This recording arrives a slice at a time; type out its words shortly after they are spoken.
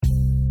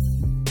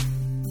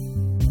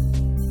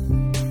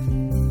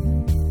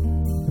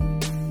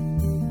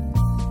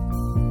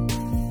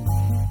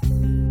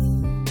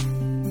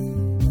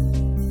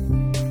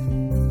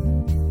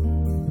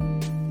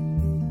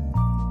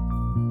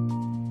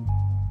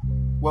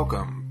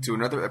Welcome to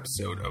another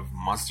episode of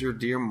Monster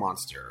Dear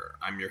Monster.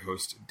 I'm your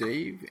host,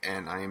 Dave,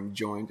 and I am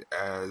joined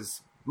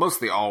as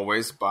mostly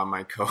always by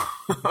my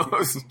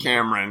co-host,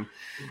 Cameron.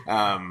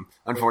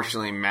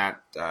 Unfortunately,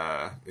 Matt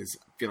is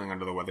feeling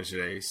under the weather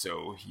today,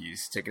 so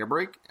he's taking a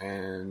break,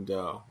 and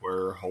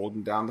we're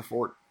holding down the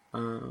fort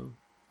all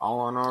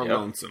on our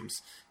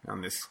lonesomes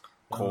on this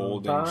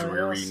cold and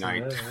dreary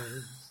night.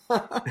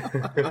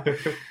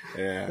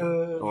 Yeah.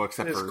 Well,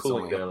 except for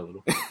cooling down a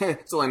little.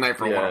 it's only night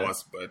for one of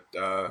us, but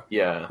how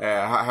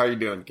are you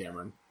doing,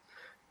 Cameron?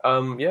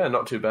 Yeah,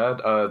 not too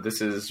bad. This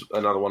is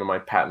another one of my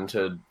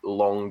patented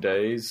long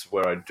days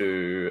where I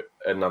do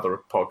another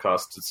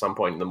podcast at some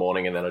point in the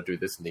morning, and then I do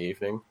this in the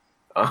evening.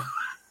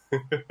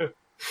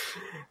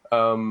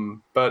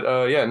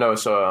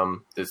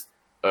 This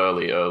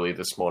early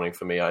this morning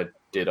for me, I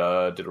did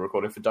a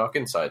recording for Dark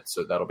Insight,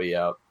 so that'll be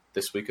out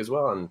this week as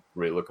well. I'm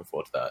really looking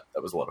forward to that.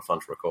 That was a lot of fun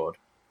to record.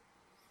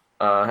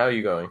 How are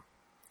you going?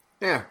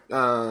 Yeah,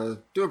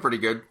 doing pretty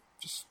good.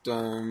 Just, I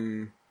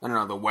don't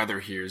know, the weather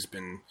here has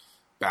been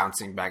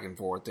bouncing back and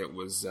forth. It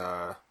was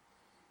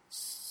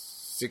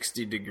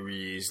 60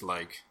 degrees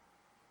like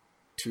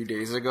 2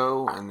 days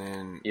ago, and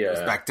then it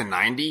was back to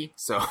 90.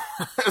 So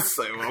it's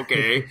like,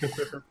 okay,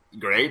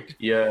 great.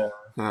 Yeah,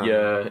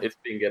 it's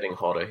been getting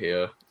hotter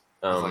here.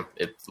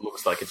 It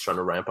looks like it's trying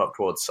to ramp up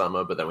towards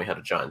summer, but then we had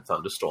a giant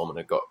thunderstorm and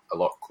it got a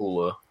lot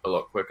cooler, a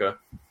lot quicker.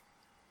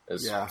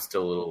 It's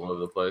still a little all over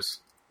the place.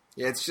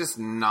 Yeah, it's just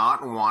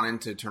not wanting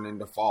to turn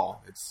into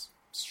fall. It's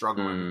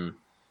struggling.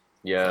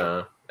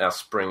 Our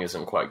spring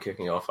isn't quite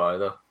kicking off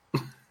either.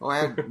 Well, I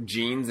had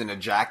jeans and a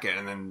jacket,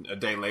 and then a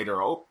day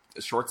later,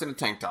 shorts and a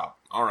tank top.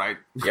 All right.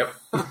 Yep.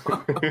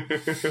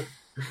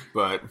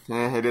 But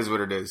it is what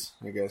it is,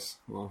 I guess.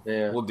 Well,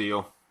 we'll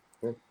deal.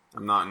 Yeah.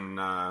 I'm not in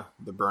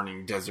the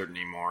burning desert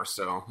anymore,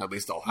 so at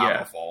least I'll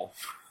have a fall.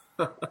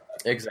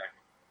 Exactly.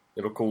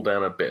 It'll cool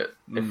down a bit,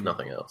 if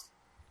nothing else.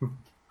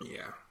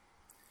 Yeah.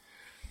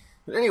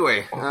 But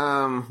anyway,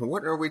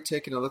 what are we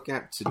taking a look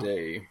at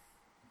today?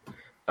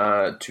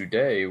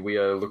 Today we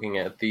are looking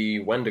at the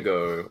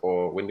Wendigo,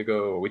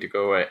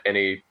 or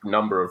any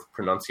number of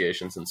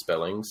pronunciations and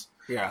spellings.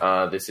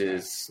 Yeah. This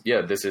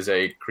is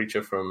a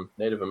creature from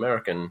Native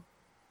American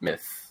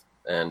myth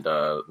and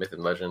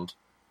legend.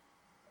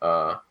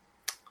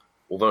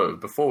 Although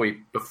before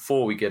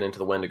we get into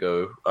the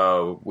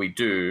Wendigo, we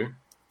do,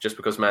 just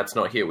because Matt's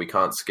not here, we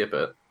can't skip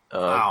it.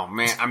 Oh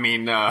man, I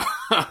mean, of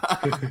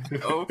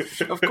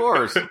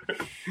course.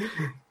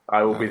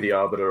 I will be the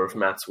arbiter of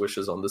Matt's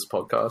wishes on this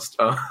podcast.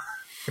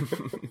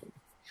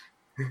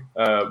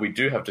 We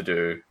do have to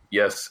do,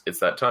 yes, it's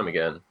that time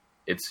again.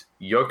 It's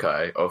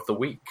Yokai of the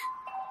Week.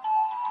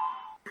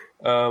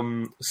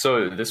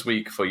 So this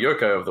week for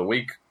Yokai of the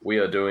Week, we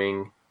are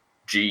doing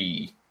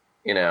G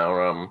in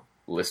our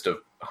list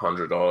of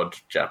 100-odd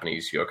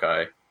Japanese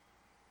yokai.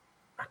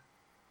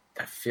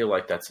 I feel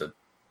like that's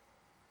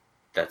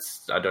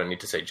I don't need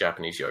to say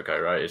Japanese yokai,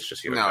 right? It's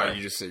just yokai. No,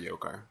 you just say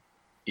yokai.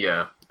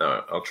 Yeah,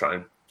 I'll try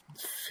and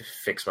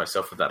fix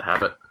myself with that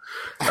habit.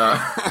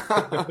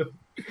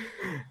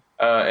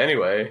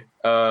 Anyway,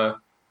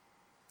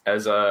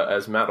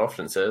 as Matt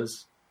often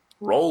says,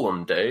 roll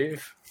 'em,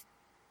 Dave.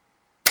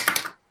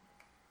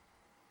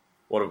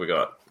 What have we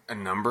got? A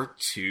number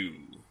 2.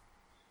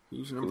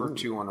 Who's number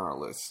 2 on our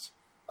list?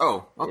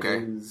 Oh,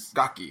 okay.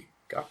 Gaki.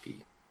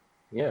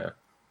 Yeah.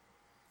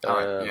 All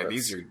right. Yeah,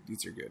 these are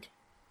good.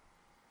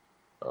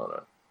 Oh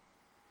no.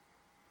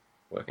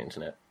 Work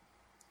internet.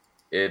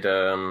 It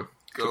Go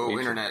took me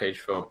internet. To the page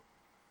for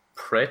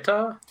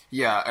Preta?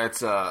 Yeah,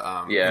 it's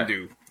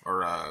Hindu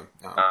or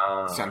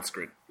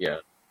Sanskrit.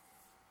 Yeah.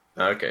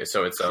 Okay,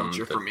 so it's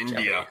Teacher from India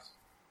Japanese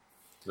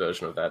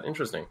version of that.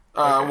 Interesting.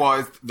 Okay. Well,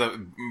 it's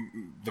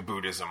the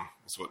Buddhism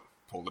is what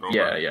pulled it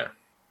over. Yeah.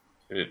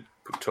 It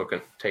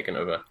taken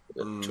over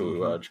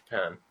to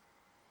Japan.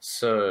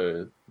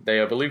 So they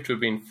are believed to have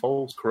been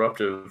false,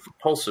 corruptive,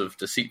 repulsive,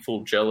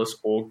 deceitful, jealous,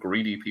 or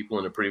greedy people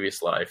in a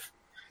previous life.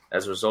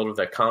 As a result of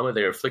their karma,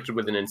 they are afflicted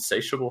with an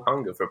insatiable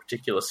hunger for a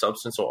particular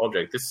substance or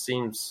object. This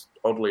seems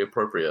oddly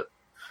appropriate.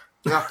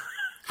 Yeah.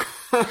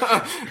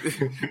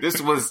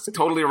 This was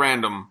totally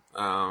random.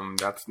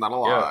 That's not a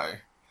lie.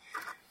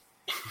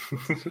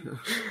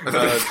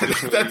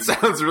 That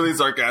sounds really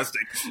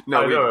sarcastic.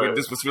 No,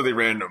 this was really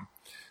random.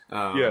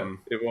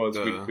 It was.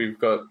 We've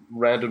got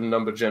random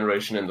number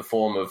generation in the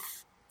form of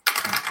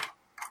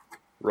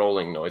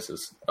rolling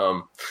noises.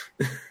 But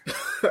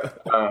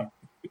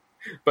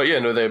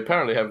they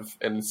apparently have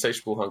an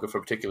insatiable hunger for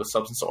a particular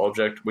substance or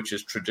object, which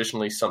is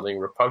traditionally something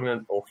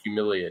repugnant or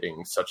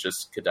humiliating, such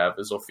as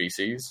cadavers or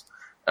feces.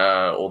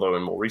 Although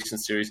in more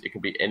recent series, it can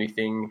be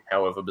anything,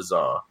 however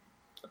bizarre,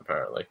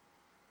 apparently.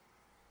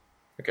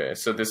 Okay,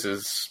 so this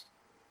is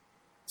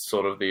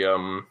sort of the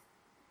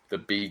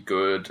be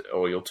good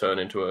or you'll turn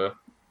into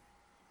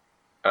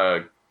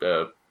a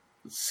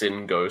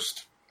sin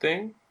ghost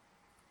thing.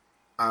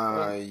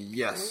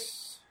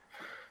 Yes.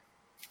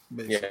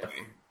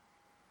 Basically.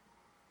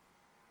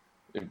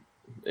 Yeah.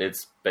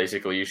 It's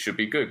basically you should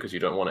be good because you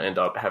don't want to end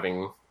up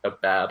having a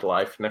bad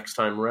life next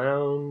time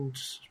round.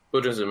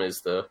 Buddhism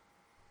is the...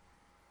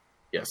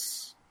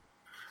 Yes.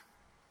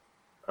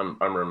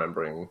 I'm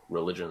remembering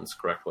religions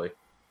correctly.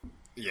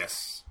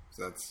 Yes.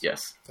 That's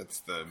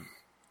the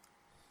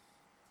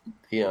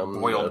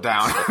boiled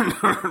down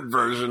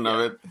version of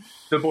it.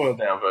 The boiled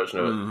down version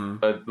of it.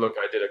 Mm-hmm. Look,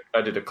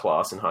 I did a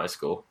class in high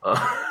school.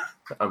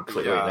 I'm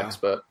clearly an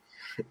expert.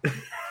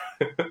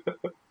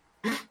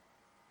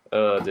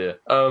 Oh dear.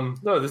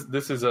 No,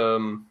 this is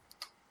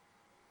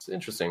it's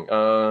interesting.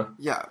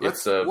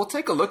 We'll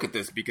take a look at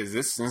this because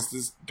since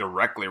this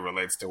directly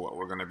relates to what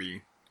we're going to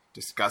be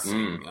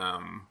discussing,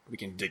 we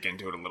can dig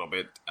into it a little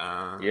bit.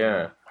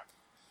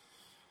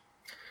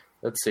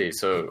 Let's see.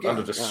 So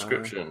under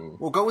description,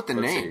 we'll go with the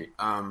name.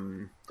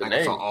 I'll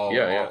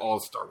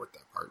start with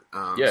that part.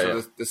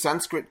 The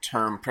Sanskrit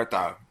term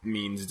preta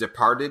means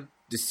departed,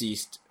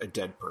 deceased, a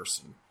dead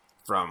person.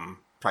 From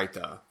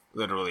praita,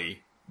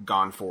 literally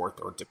gone forth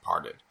or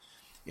departed.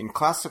 In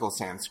classical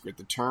Sanskrit,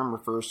 the term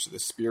refers to the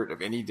spirit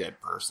of any dead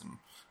person,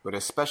 but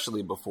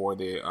especially before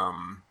the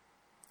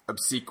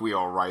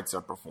obsequial rites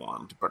are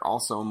performed, but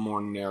also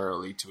more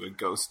narrowly to a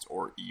ghost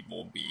or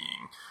evil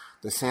being.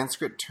 The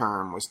Sanskrit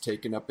term was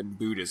taken up in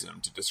Buddhism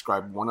to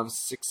describe one of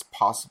 6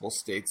 possible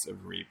states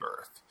of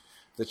rebirth.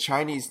 The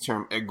Chinese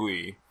term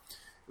egui,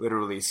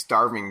 literally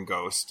starving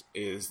ghost,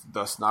 is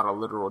thus not a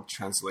literal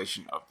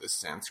translation of the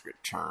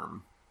Sanskrit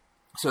term.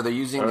 So they're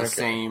using the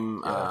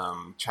same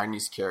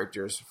Chinese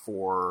characters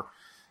for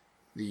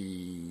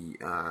the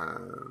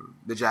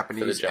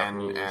Japanese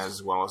and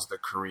as well as the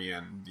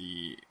Korean.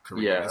 The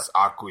Korean is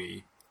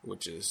akui,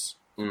 which is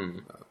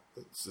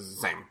it's the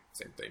same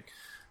thing.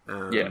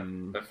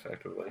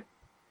 Effectively,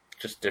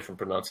 just different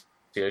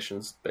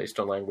pronunciations based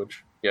on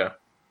language. Yeah.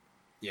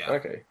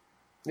 Okay.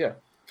 Yeah,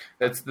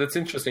 that's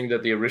interesting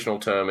that the original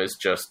term is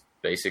just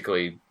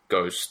basically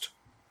ghost,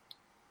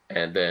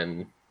 and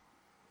then.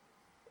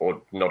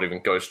 Or not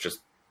even ghost, just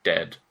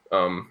dead.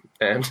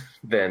 And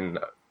then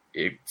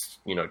it,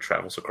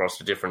 travels across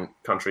to different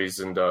countries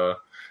and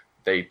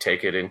they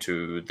take it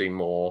into the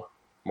more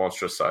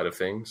monstrous side of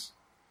things.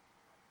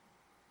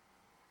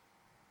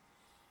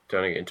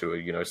 Turning it into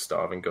a,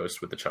 starving ghost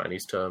with the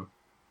Chinese term.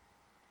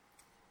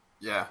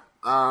 Yeah.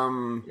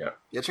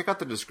 Check out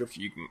the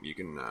description. You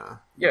can.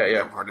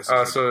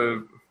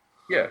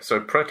 So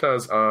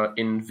pretas are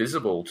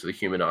invisible to the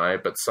human eye,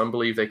 but some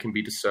believe they can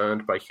be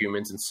discerned by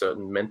humans in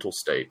certain mental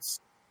states.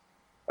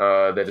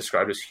 They're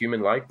described as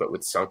human-like, but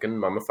with sunken,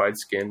 mummified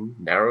skin,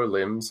 narrow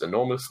limbs,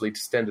 enormously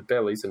distended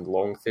bellies, and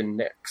long, thin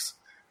necks.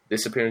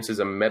 This appearance is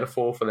a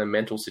metaphor for their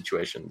mental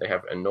situation. They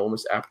have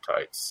enormous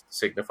appetites,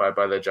 signified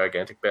by their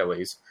gigantic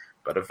bellies,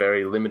 but a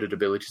very limited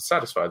ability to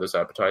satisfy those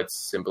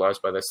appetites,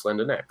 symbolized by their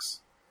slender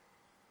necks.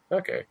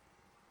 Okay.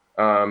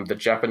 The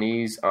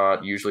Japanese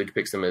art usually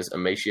depicts them as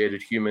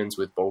emaciated humans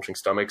with bulging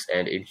stomachs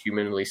and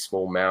inhumanly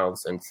small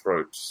mouths and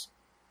throats.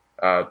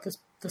 The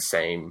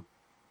same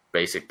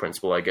basic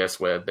principle, I guess,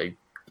 where they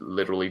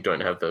literally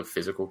don't have the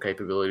physical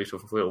capability to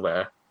fulfill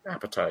their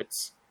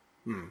appetites.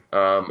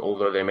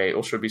 Although they may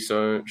also be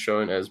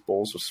shown as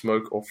balls of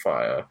smoke or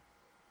fire,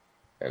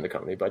 and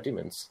accompanied by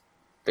demons.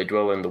 They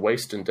dwell in the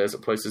waste and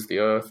desert places of the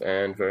earth,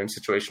 and vary in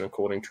situation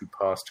according to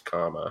past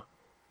karma.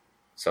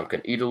 Some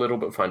can eat a little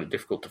but find it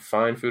difficult to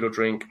find food or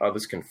drink.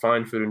 Others can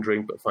find food and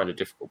drink but find it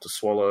difficult to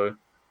swallow.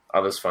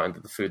 Others find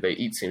that the food they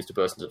eat seems to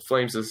burst into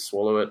flames as they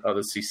swallow it.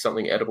 Others see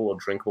something edible or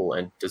drinkable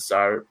and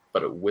desire it,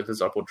 but it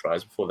withers up or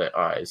dries before their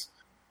eyes.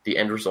 The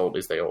end result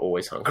is they are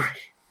always hungry.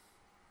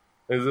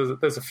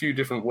 There's a few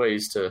different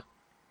ways to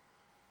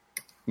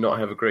not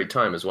have a great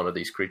time as one of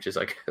these creatures,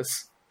 I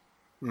guess.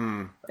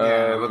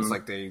 It looks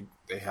like they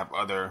have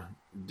other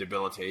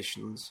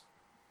debilitations.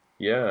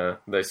 Yeah,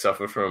 they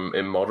suffer from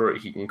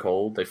immoderate heat and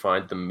cold. They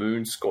find the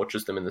moon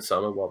scorches them in the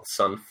summer while the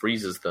sun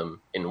freezes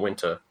them in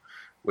winter,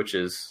 which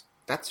is...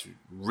 That's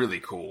really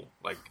cool,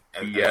 like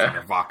an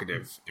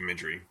evocative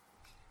imagery.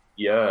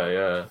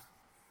 Yeah.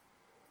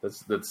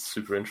 That's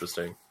super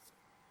interesting.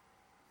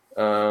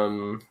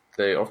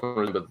 They often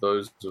remember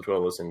those as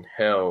well as in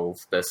hell,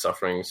 their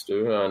sufferings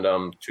too,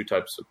 and 2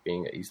 types of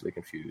being are easily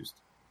confused.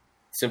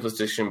 Simplest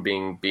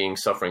distinction being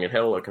suffering in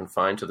hell are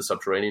confined to the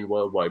subterranean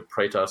world, while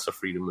pretas are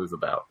free to move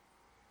about.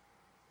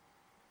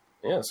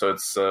 Yeah, so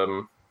it's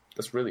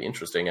that's really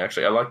interesting,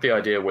 actually. I like the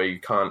idea where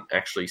you can't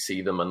actually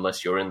see them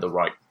unless you're in the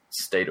right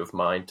state of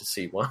mind to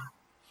see one.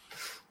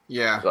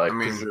 Yeah, like,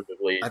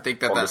 presumably, I think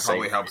that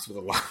probably helps with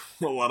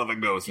a lot of the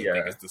ghosts. I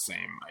think it's the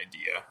same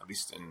idea, at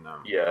least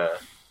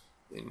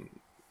in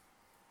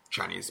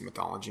Chinese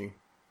mythology.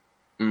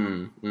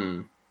 Or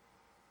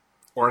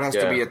it has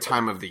to be a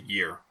time of the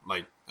year,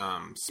 like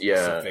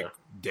specific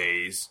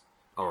days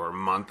or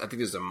month. I think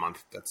there's a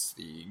month that's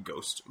the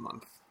ghost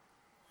month.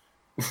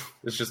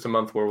 It's just a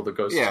month where all the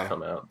ghosts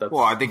come out.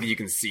 Well, I think you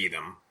can see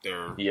them.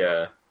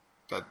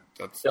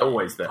 That's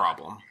always the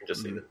problem. You can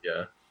just see them.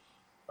 Yeah.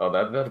 Oh,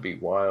 that'd be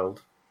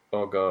wild.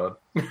 Oh god.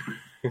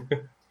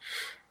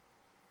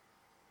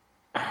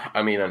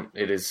 I mean,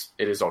 it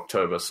is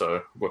October,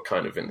 so we're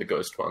kind of in the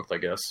ghost month, I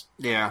guess.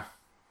 Yeah.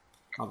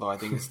 Although I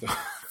think it's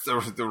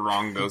the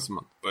wrong ghost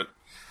month, but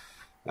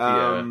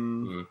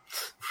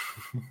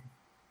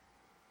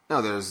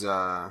No, there's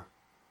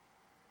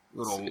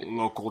little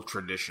local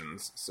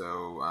traditions.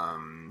 So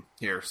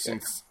here,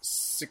 since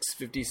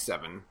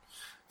 657,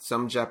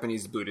 some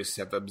Japanese Buddhists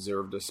have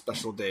observed a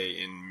special day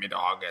in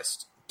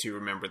mid-August to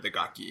remember the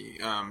Gaki.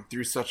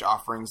 Through such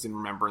offerings and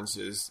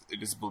remembrances,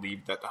 it is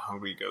believed that the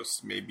hungry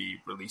ghosts may be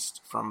released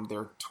from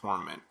their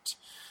torment.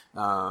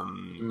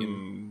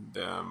 In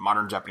the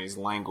modern Japanese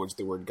language,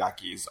 the word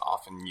Gaki is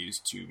often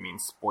used to mean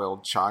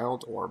spoiled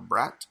child or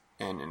brat,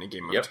 and in a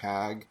game of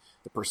tag,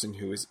 the person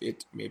who is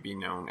it may be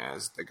known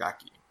as the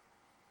Gaki.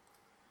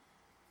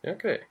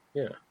 Okay,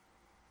 yeah.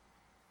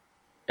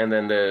 And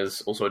then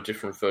there's also a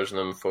different version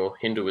of them for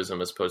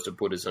Hinduism as opposed to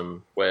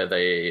Buddhism, where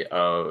they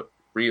are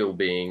real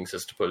beings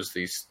as opposed to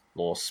these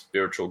more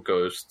spiritual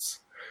ghosts.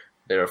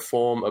 They're a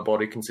form, a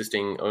body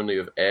consisting only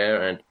of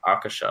air and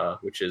akasha,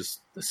 which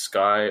is the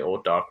sky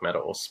or dark matter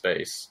or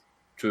space,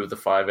 two of the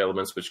 5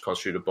 elements which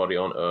constitute a body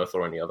on Earth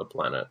or any other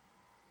planet.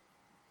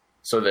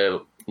 So they're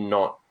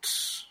not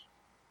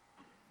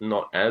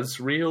as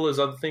real as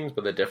other things,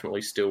 but they're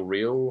definitely still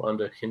real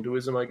under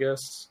Hinduism, I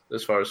guess,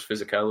 as far as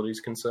physicality is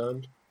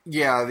concerned.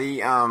 Yeah,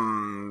 the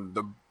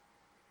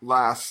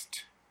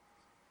last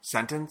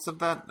sentence of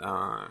that,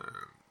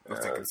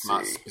 looks like it's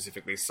not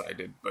specifically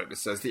cited, but it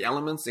says the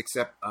elements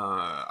except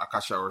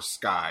akasha or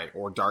sky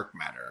or dark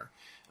matter,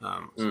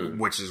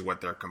 which is what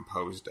they're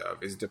composed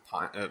of, is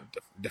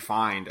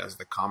defined as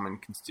the common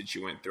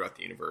constituent throughout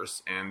the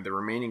universe, and the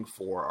remaining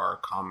 4 are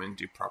common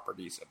to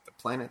properties of the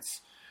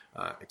planets,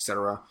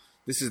 etc.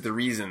 This is the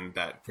reason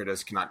that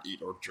Pretas cannot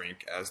eat or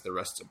drink, as the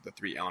rest of the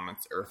 3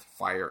 elements, earth,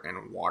 fire,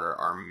 and water,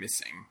 are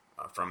missing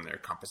from their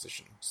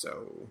composition.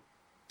 So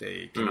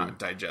they cannot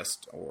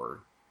digest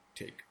or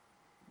take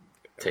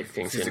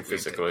things in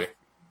physically.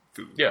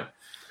 Food. Yeah,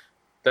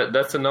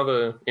 that's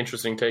another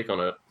interesting take on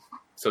it.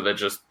 So they're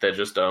just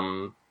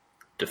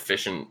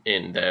deficient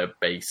in their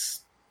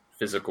base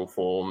physical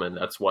form, and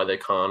that's why they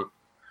can't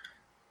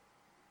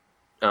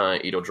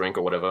eat or drink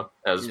or whatever.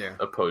 As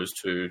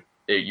opposed to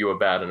you were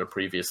bad in a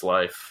previous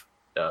life.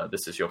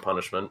 This is your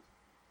punishment.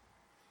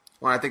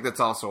 Well, I think that's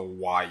also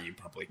why you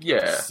probably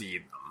can't see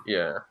them.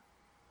 Yeah.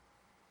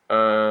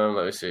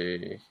 Let me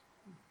see.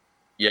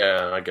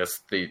 Yeah, I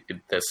guess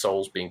their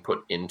souls being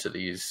put into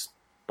these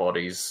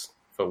bodies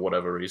for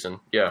whatever reason.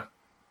 Yeah.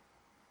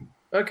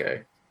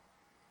 Okay.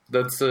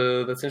 That's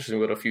interesting.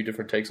 We've got a few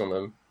different takes on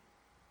them.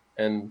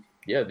 And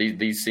yeah,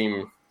 these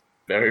seem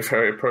very,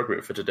 very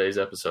appropriate for today's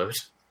episode.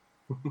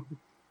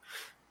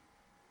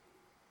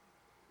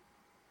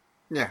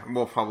 Yeah,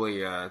 we'll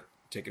probably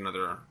take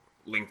another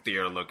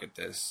lengthier look at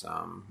this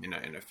in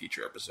a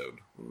future episode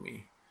when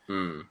we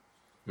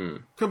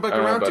come back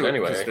around to it,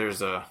 because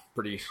there's a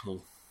pretty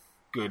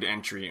good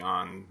entry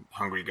on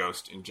Hungry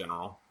Ghost in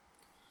general.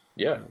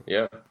 Yeah.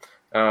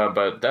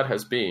 But that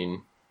has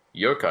been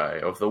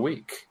Yokai of the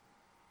Week.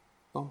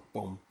 Boom,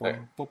 boom,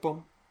 boom, boom,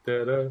 boom.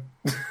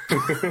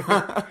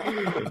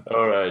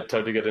 All right,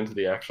 time to get into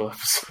the actual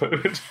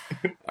episode.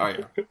 Oh,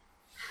 yeah.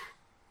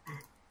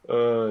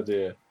 Oh,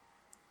 dear.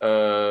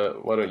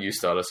 Why don't you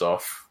start us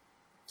off?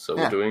 So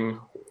we're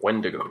doing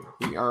Wendigo.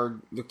 We are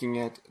looking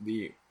at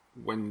the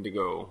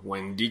Wendigo.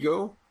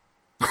 Wendigo?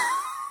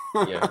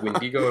 Yeah,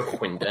 Wendigo,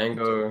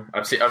 Wendango.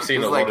 I've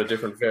seen a lot of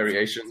different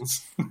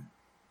variations.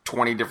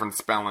 20 different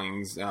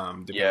spellings,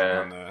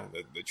 depending on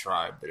the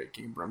tribe that it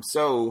came from.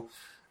 So,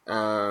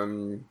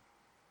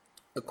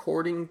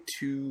 according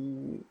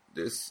to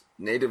this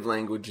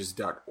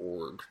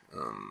nativelanguages.org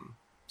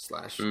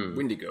 /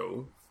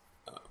 Wendigo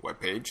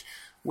webpage,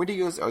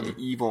 Wendigos are the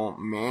evil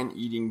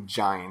man-eating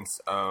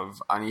giants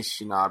of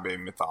Anishinaabe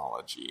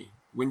mythology.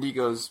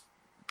 Wendigos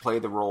play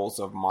the roles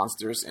of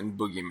monsters and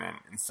boogeymen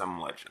in some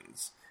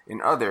legends.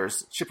 In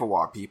others,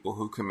 Chippewa people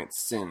who commit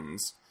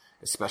sins,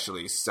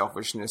 especially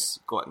selfishness,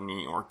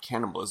 gluttony, or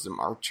cannibalism,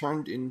 are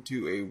turned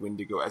into a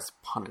Wendigo as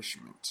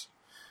punishment.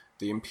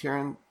 The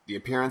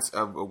appearance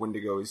of a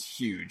Wendigo is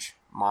huge,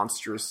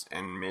 monstrous,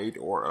 and made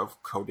or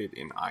of coated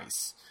in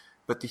ice.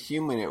 But the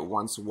human it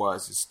once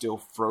was is still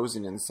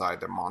frozen inside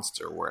the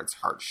monster where its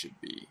heart should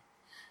be,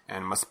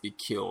 and must be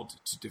killed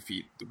to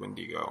defeat the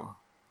Wendigo.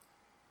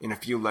 In a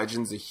few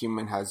legends, a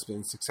human has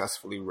been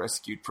successfully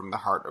rescued from the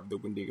heart of the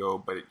Wendigo,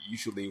 but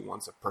usually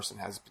once a person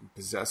has been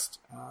possessed,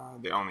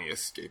 the only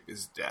escape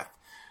is death.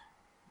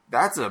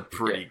 That's a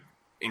pretty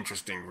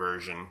interesting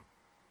version.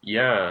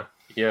 Yeah.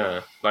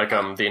 Like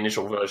the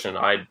initial version,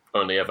 I'd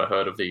only ever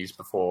heard of these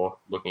before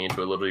looking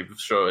into it a little bit.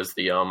 Sure, as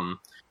the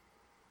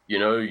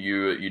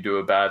you do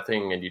a bad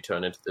thing and you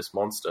turn into this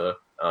monster,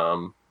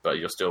 but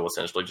you're still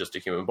essentially just a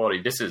human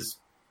body. This is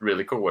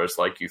really cool, where it's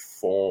like you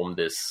form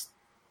this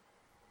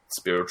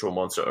spiritual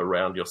monster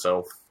around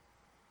yourself,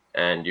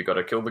 and you got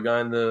to kill the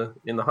guy in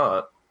the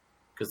heart,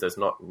 because there's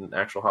not an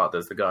actual heart.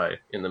 There's the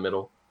guy in the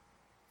middle.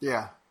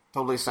 Yeah,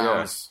 totally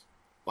sounds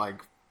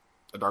like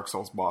a Dark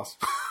Souls boss.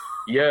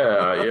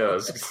 Yeah.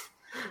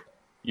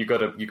 You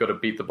gotta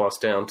beat the boss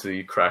down till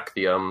you crack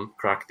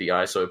the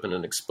ice open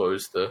and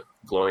expose the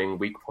glowing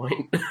weak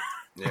point.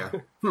 Yeah,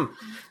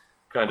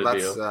 kind of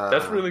deal.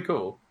 That's really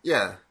cool.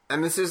 Yeah,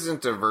 and this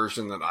isn't a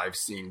version that I've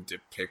seen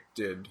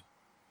depicted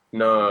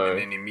No. in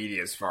any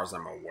media as far as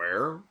I'm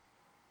aware.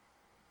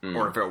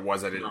 Or if it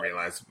was, I didn't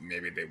realize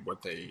maybe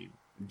what they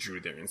drew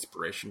their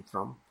inspiration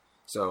from.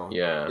 So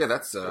yeah,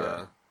 that's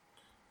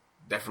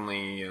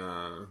definitely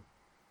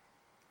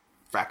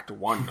fact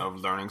one of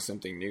learning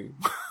something new.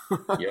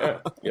 Yeah.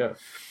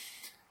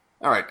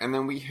 All right, and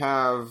then we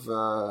have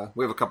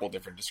a couple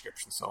different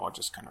descriptions, so I'll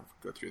just kind of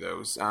go through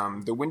those.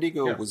 The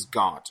Wendigo was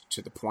gaunt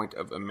to the point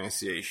of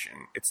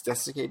emaciation. Its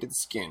desiccated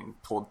skin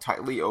pulled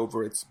tightly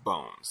over its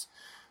bones.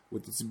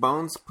 With its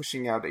bones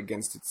pushing out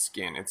against its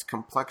skin, its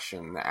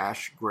complexion the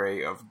ash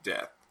gray of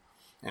death,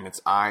 and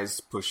its eyes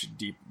pushed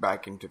deep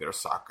back into their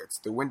sockets.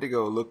 The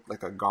Wendigo looked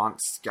like a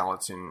gaunt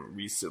skeleton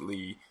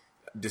recently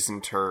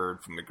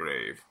disinterred from the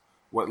grave.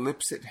 What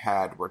lips it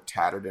had were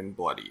tattered and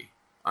bloody,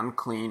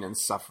 unclean and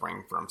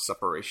suffering from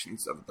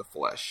separations of the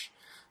flesh.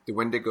 The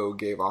Wendigo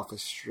gave off a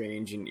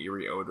strange and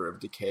eerie odor of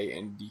decay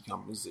and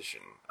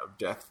decomposition, of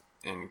death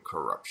and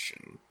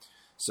corruption.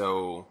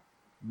 So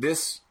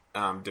this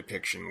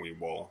depiction we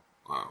will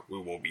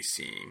be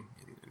seeing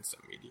in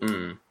some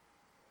media.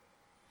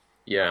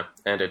 Yeah,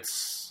 and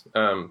it's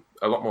a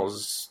lot more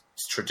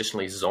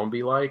traditionally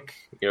zombie-like.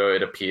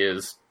 It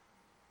appears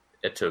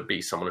to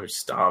be someone who's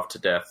starved to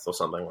death or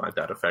something like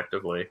that,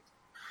 effectively,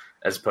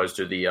 as opposed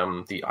to the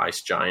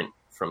ice giant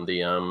from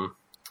the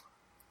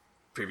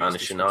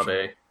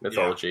Anishinaabe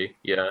mythology.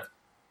 Yeah.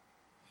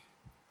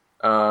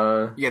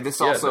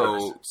 This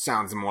also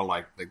sounds more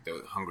like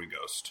the Hungry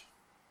Ghost.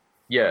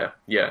 Yeah.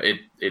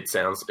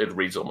 It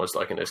reads almost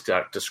like an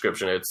exact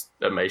description. It's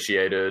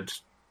emaciated.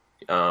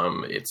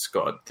 It's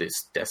got this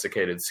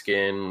desiccated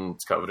skin.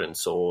 It's covered in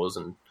sores,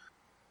 and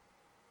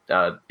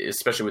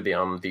especially with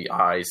the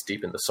eyes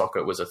deep in the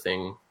socket was a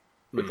thing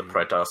with the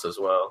Pretas as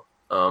well.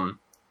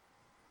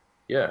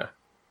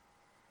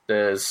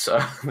 There's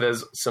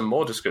some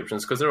more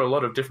descriptions because there are a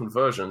lot of different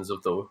versions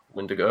of the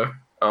Wendigo.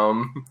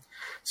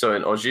 So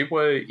in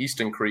Ojibwe,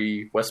 Eastern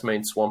Cree, West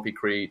Main Swampy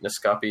Cree,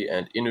 Naskapi,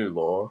 and Innu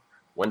lore,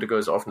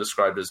 Wendigos are often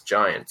described as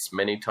giants,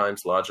 many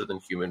times larger than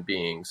human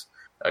beings,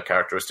 a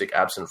characteristic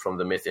absent from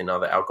the myth in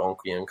other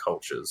Algonquian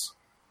cultures.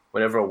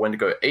 Whenever a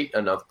Wendigo ate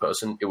another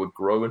person, it would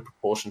grow in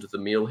proportion to the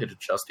meal it had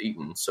just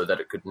eaten, so that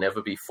it could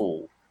never be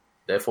full.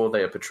 Therefore,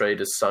 they are portrayed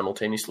as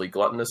simultaneously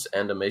gluttonous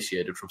and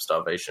emaciated from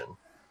starvation.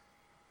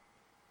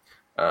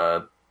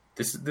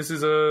 This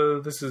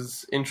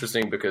is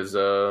interesting because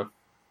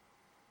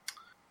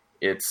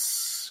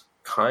it's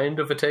kind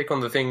of a take on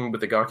the thing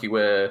with the Gaki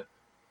where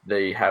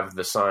they have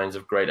the signs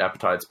of great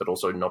appetites, but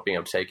also not being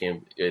able to take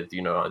in,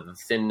 the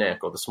thin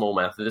neck or the small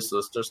mouth. This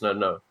is just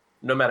no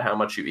matter how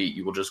much you eat,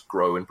 you will just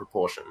grow in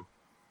proportion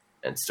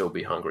and still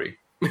be hungry.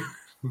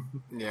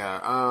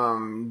 Yeah,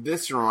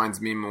 this reminds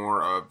me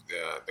more of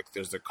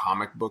there's a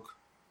comic book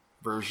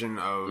version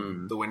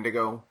of the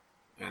Wendigo,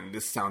 and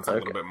this sounds a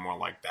little bit more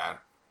like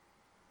that.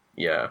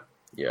 Yeah.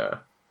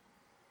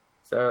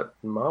 Is that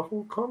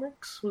Marvel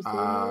Comics?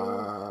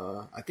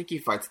 I think he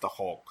fights the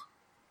Hulk.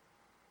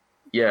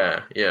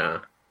 Yeah.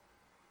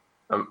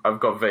 I've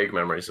got vague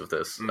memories of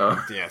this.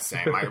 Yeah,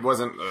 same. It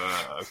wasn't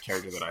a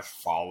character that I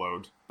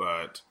followed,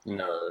 but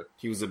no,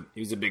 he was a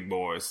big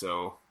boy,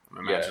 so I'm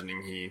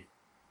imagining he.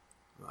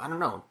 I don't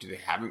know. Do they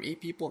have him eat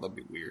people? That'd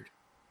be weird.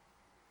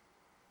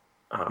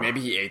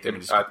 Maybe he ate them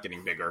and just kept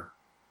getting bigger.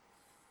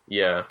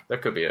 Yeah,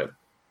 that could be it.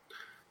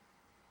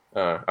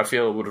 I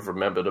feel I would have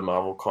remembered a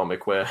Marvel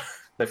comic where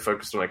they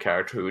focused on a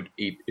character who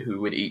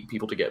would eat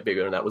people to get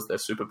bigger, and that was their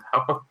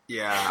superpower.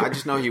 Yeah, I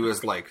just know he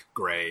was like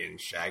gray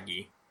and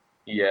shaggy.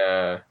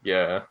 Yeah.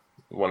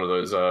 One of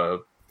those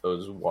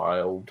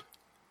wild.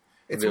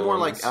 It's villains. more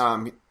like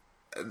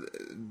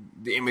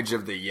the image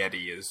of the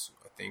Yeti is,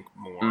 I think,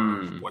 more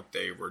what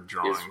they were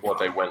drawing. Is what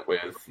they went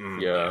with.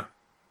 Yeah.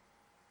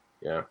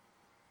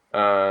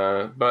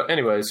 But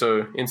anyway,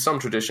 so in some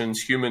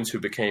traditions, humans who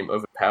became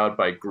overpowered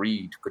by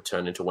greed could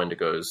turn into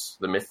Wendigos.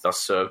 The myth thus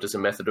served as a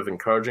method of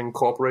encouraging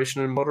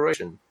cooperation and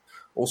moderation.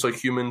 Also,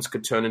 humans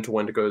could turn into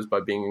Wendigos by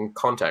being in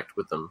contact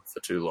with them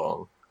for too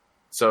long.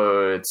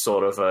 So it's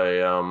sort of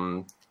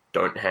a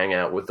don't hang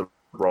out with the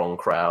wrong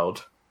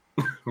crowd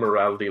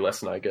morality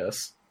lesson, I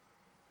guess.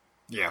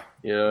 Yeah.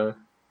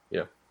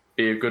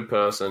 Be a good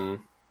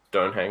person.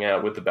 Don't hang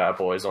out with the bad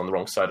boys on the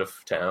wrong side of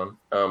town,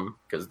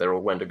 because they're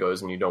all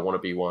Wendigos and you don't want to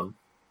be one.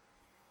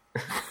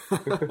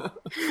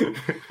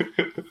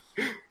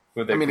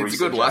 With their it's a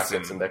good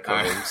lesson. And their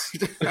combs.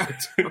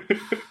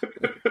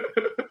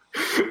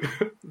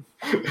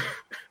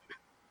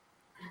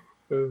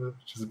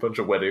 Just a bunch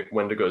of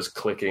Wendigos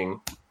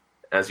clicking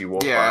as you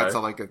walk by. Yeah, it's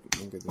all like a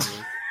good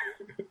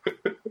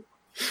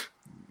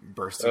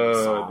burst of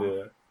the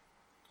song.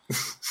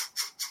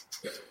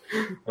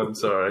 Yeah. I'm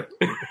sorry.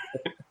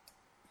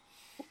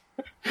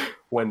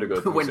 Wendigo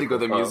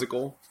the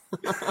musical.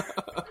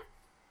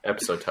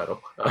 Episode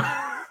title.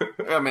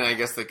 I mean, I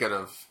guess they could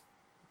have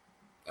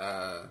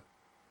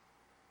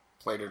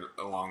played it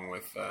along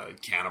with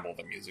Cannibal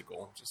the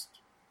musical. Just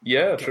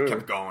true.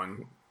 Kept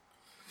going.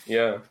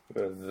 Yeah,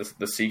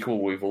 the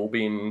sequel we've all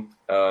been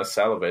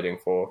salivating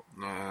for.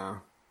 Yeah,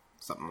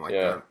 something like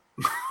that.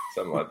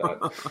 Something like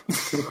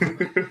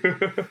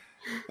that.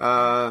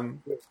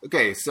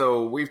 Okay,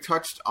 so we've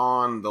touched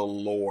on the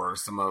lore,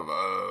 some of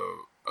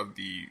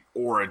the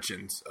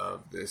origins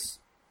of this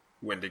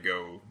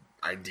Wendigo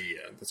idea,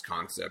 this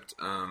concept.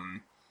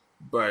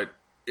 But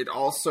it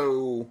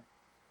also,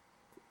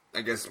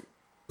 I guess,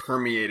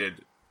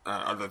 permeated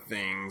other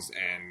things,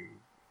 and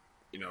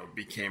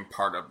became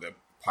part of the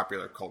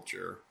popular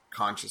culture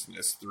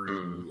consciousness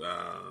through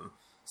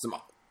some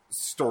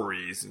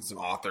stories and some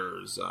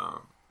authors.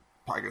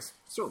 I guess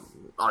so,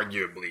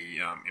 arguably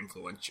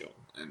influential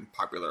and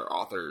popular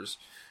authors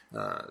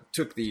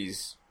took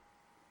these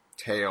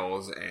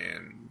tales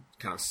and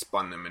kind of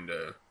spun them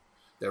into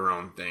their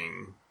own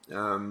thing.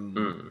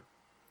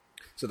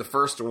 So the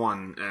first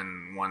one,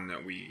 and one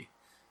that we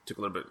took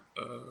a little bit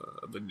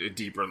of a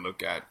deeper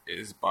look at,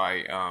 is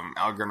by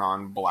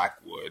Algernon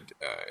Blackwood.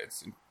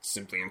 It's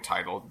simply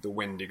entitled The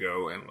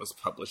Wendigo and was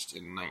published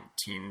in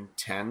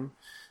 1910.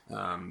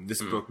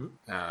 This book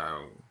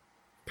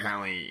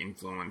apparently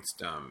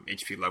influenced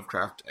H.P.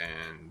 Lovecraft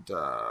and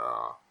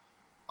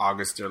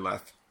August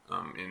Derleth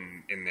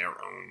in their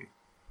own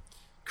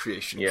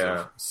creations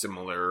of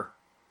similar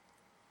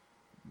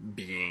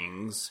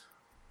beings.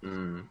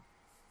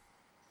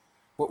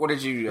 What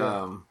did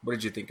you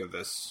think of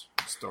this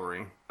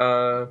story?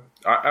 I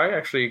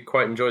actually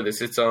quite enjoy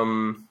this. It's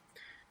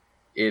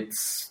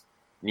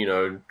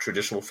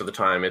traditional for the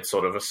time. It's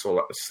sort of a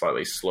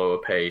slightly slower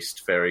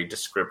paced, very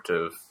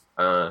descriptive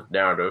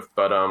narrative,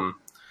 but I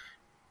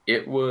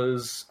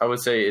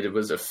would say it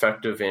was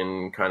effective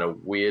in kind of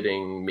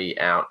weirding me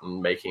out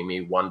and making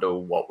me wonder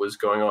what was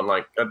going on.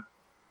 Like,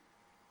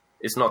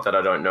 it's not that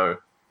I don't know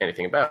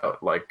anything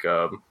about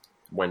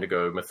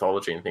Wendigo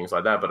mythology and things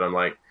like that, but I'm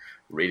like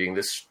reading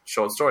this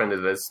short story and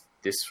there's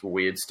this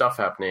weird stuff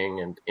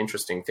happening and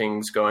interesting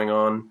things going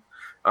on,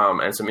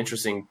 and some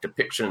interesting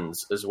depictions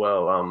as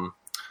well. I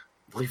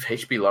believe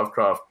H.P.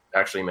 Lovecraft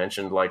actually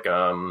mentioned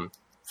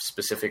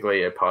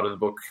specifically a part of the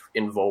book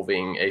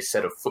involving a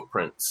set of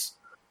footprints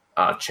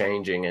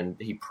changing, and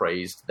he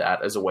praised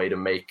that as a way to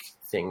make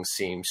things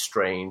seem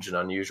strange and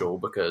unusual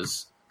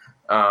because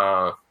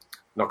not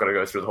going to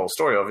go through the whole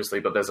story obviously,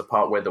 but there's a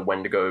part where the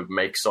Wendigo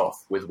makes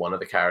off with one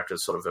of the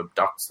characters, sort of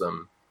abducts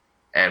them,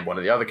 and one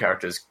of the other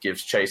characters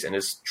gives chase and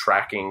is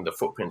tracking the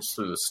footprints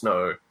through the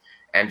snow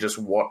and just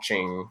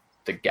watching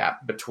the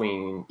gap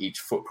between each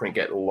footprint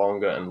get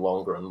longer and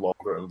longer and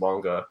longer and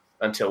longer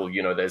until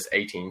there's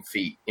 18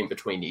 feet in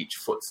between each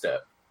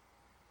footstep.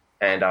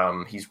 And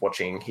he's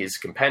watching his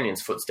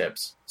companion's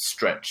footsteps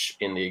stretch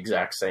in the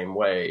exact same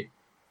way,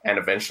 and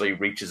eventually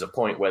reaches a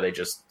point where they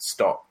just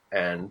stop.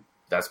 And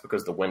that's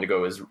because the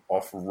Wendigo is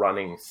off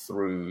running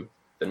through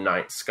the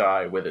night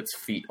sky with its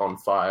feet on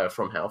fire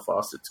from how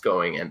fast it's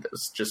going. And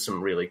there's just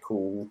some really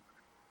cool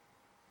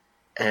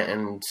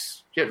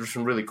there's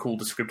some really cool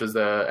descriptors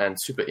there, and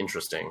super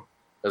interesting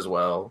as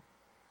well.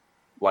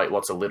 Like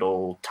lots of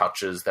little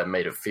touches that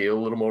made it feel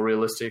a little more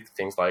realistic.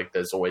 Things like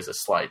there's always a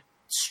slight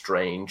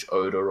strange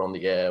odor on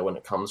the air when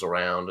it comes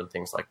around and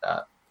things like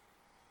that.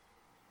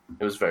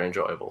 It was very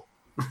enjoyable.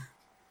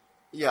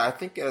 Yeah, I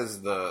think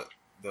as the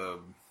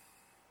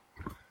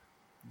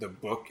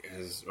book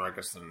is, or I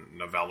guess the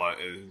novella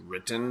is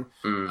written,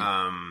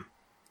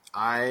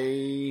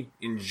 I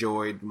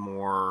enjoyed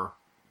more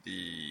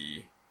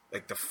the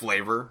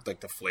flavor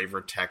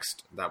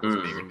text that was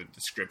being in the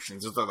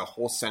descriptions. Those are the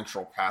whole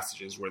central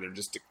passages where they're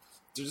just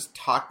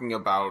talking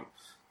about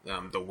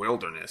the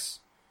wilderness.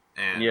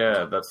 And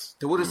the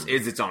wilderness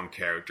is its own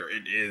character.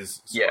 It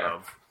is sort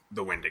of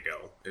the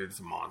Wendigo. It's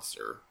a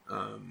monster.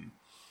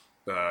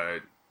 But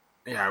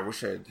yeah, I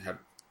wish I had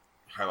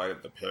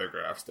highlighted the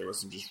paragraphs. There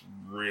was some just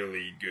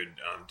really good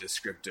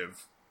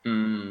descriptive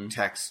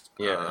text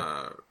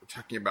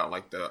talking about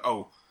I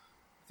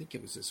think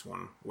it was this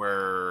one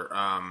where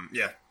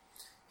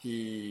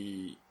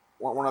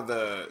one of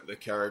the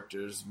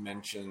characters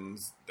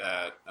mentions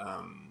that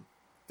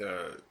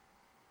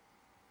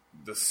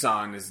the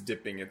sun is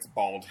dipping its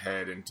bald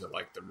head into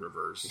the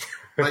rivers.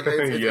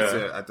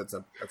 That's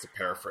a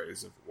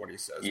paraphrase of what he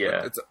says.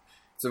 Yeah, but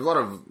it's a lot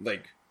of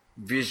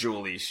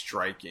visually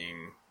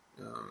striking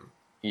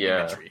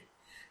imagery,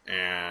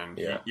 and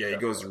he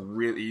goes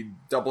he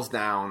doubles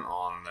down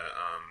on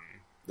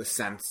the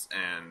sense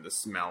and the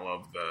smell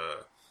of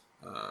the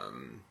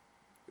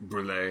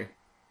brûlé,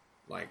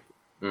 I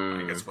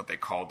guess what they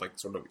called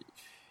sort of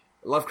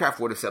Lovecraft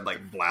would have said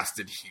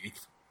blasted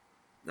heath.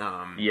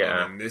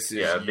 And this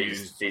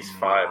is these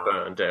fire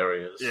burned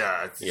areas.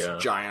 Yeah, it's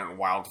giant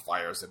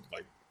wildfires that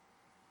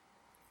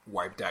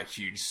wiped out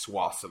huge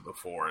swaths of the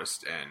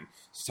forest, and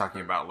he's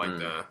talking about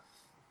the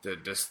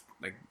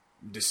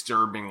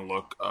disturbing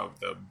look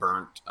of the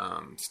burnt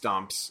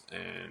stumps,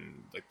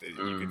 and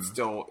you could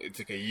still,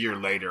 it's a year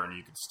later and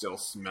you could still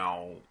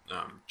smell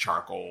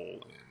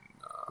charcoal and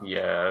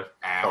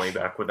ash. Coming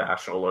back with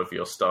ash all over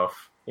your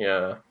stuff.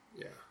 It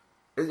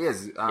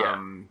is.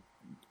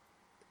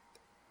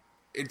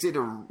 It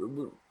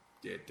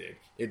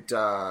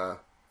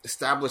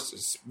established a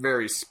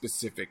very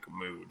specific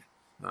mood,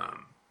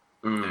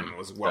 and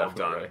was well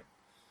done.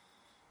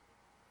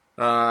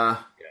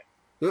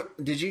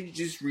 Did you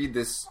just read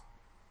this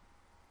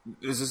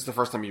Is this the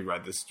first time you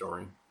read this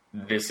story?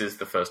 This is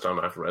the first time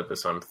I've read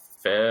this, I'm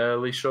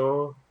fairly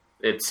sure.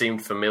 It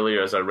seemed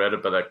familiar as I read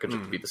it, but that could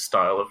just be the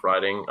style of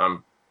writing.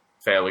 I'm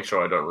fairly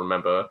sure I don't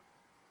remember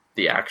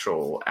the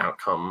actual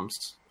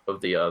outcomes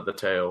of the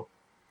tale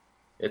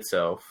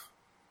itself.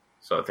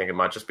 So I think it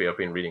might just be I've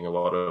been reading a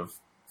lot of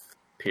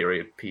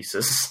period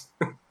pieces.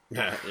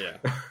 Yeah.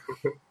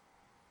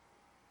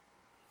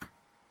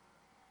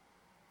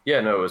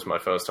 Yeah, no, it was my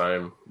first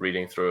time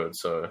reading through it,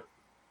 so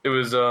it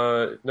was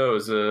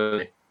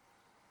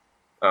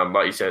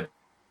like you said,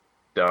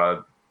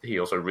 he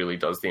also really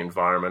does the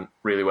environment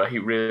really well. He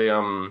really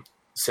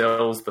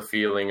sells the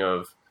feeling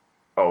of,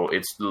 oh,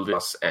 it's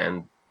us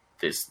and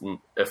this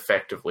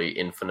effectively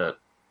infinite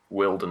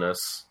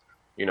wilderness.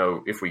 You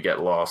know, if we get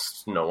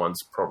lost, no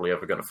one's probably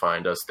ever going to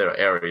find us. There are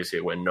areas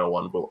here where no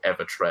one will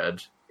ever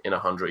tread in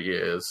 100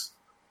 years.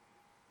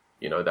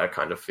 You know, that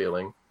kind of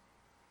feeling.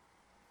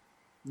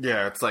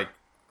 Yeah, it's like,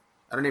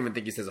 I don't even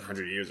think he says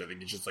 100 years. I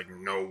think it's just like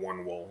no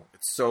one will.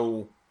 It's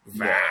so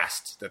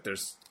vast that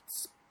there's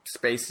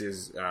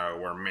spaces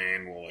where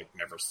man will like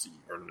never see,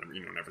 or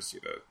never see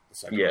the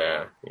side.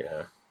 Yeah.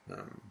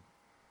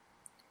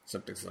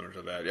 Something similar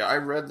to that. Yeah, I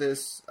read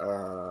this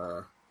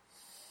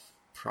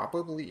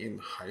probably in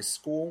high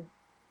school.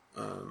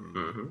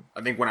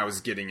 I think when I was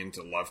getting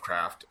into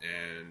Lovecraft,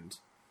 and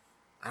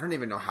I don't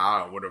even know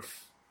how I would have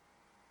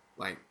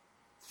like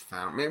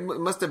found. It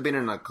must have been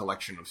in a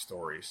collection of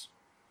stories.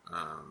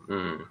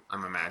 I'm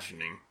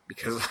imagining,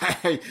 because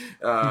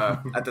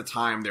at the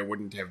time there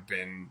wouldn't have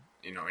been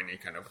any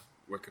kind of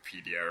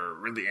Wikipedia or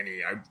really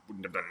any. I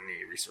wouldn't have done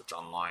any research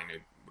online.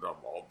 It would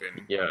have all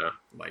been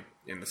like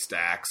in the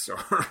stacks or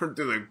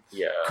to the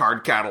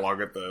card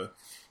catalog at the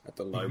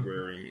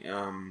library.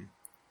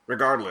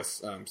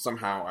 Regardless,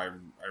 somehow I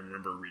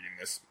remember reading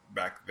this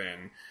back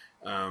then.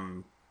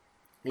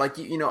 Like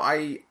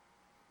I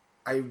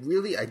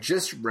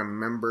just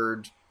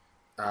remembered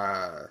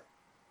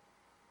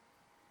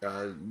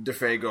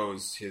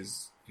DeFago's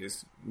his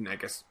I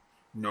guess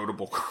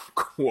notable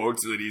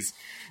quotes that he's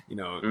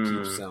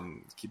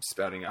keeps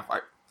spouting off.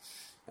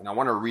 I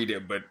want to read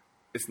it, but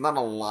it's not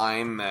a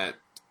line that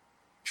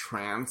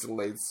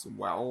translates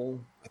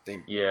well. I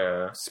think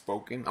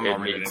spoken.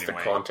 It needs the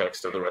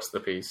context of the rest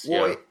of the piece.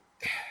 Well,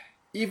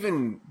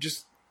 even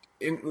just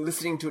in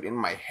listening to it in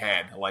my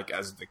head, like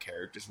as the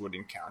characters would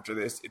encounter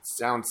this, it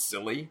sounds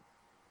silly.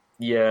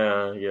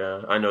 Yeah,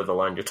 I know the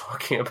line you're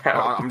talking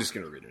about. I'm just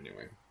gonna read it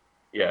anyway.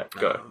 Yeah,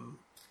 go.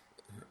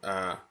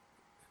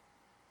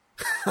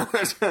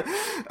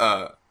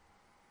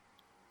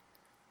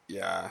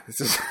 Yeah,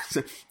 this is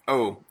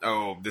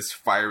oh, this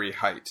fiery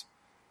height.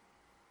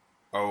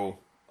 Oh,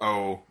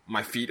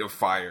 my feet of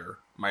fire,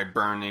 my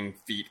burning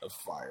feet of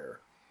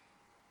fire.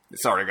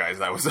 Sorry, guys,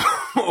 that was a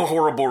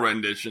horrible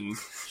rendition.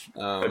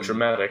 A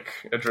dramatic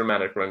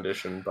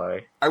rendition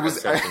by. I was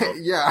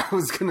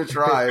gonna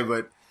try,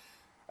 but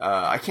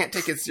I can't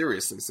take it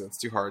seriously, so it's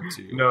too hard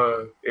to.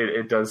 No,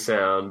 it does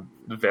sound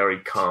very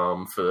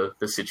calm for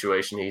the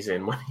situation he's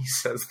in when he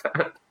says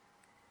that.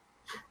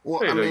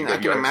 Well, I mean, I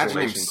can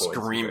imagine him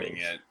screaming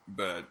it,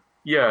 but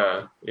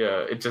yeah,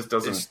 it just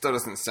doesn't. It still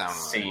doesn't sound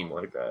seem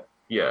like that.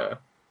 Yeah.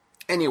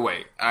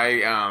 Anyway,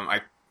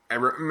 I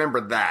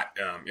remember that,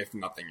 if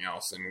nothing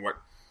else, and what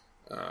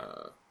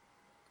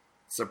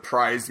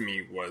surprised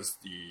me was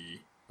the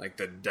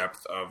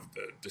depth of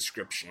the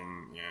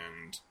description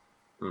and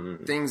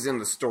things in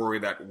the story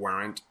that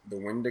weren't the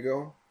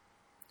Wendigo.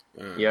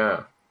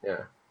 Yeah.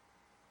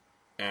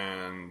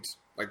 And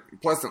like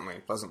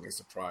pleasantly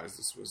surprised.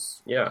 This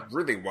was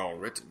really well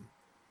written.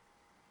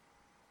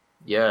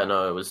 Yeah,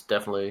 no, it was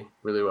definitely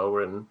really well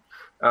written.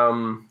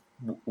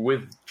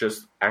 With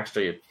just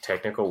actually a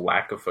technical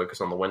lack of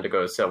focus on the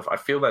Wendigo itself, I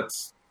feel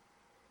that's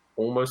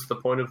almost the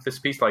point of this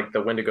piece. Like,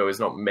 the Wendigo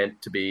is not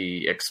meant to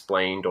be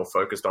explained or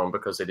focused on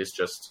because it is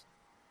just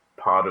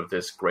part of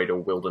this greater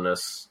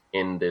wilderness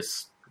in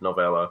this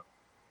novella,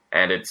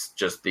 and it's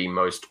just the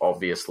most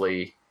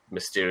obviously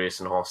mysterious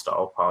and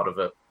hostile part of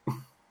it.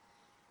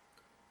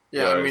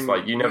 Yeah, I mean, it's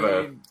like you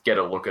never get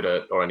a look at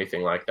it or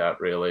anything like that,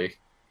 really.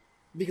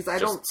 Because I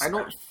don't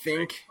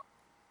think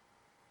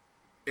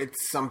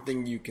it's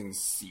something you can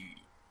see.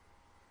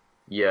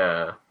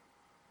 Yeah.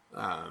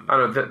 I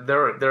don't know.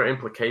 There are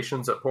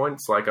implications at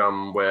points, like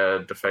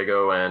where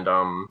DeFago and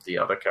the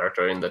other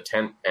character in the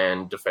tent,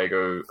 and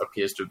DeFago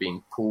appears to have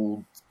been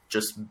pulled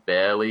just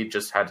barely,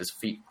 just had his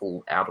feet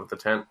pulled out of the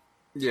tent.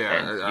 Yeah,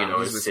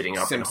 and is sitting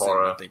up Simpson, in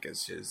horror. I think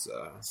is his.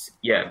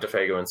 Yeah,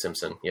 DeFago and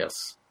Simpson.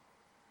 Yes.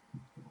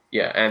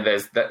 Yeah, and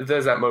there's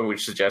that moment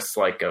which suggests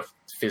like a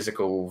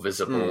physical,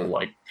 visible,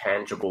 like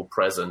tangible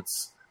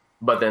presence.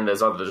 But then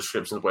there's other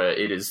descriptions where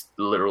it is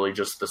literally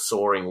just the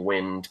soaring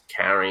wind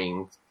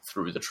carrying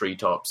through the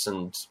treetops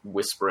and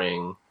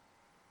whispering.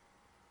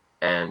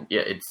 And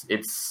yeah,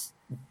 it's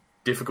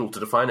difficult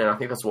to define, and I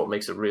think that's what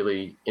makes it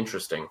really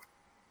interesting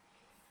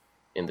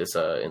in this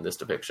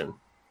depiction.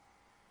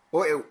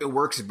 Well, it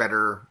works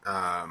better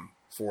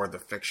for the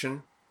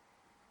fiction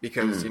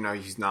because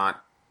he's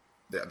not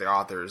the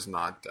author is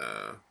not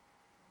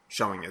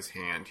showing his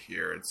hand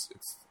here.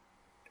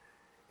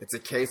 It's a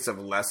case of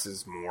less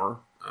is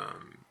more,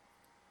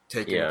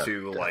 taken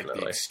to like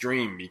the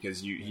extreme, because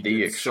he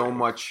did so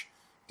much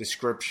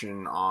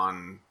description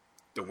on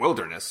the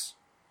wilderness,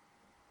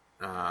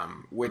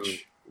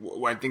 which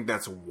I think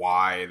that's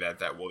why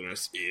that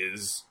wilderness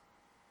is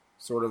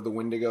sort of the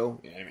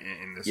Wendigo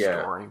in this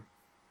story.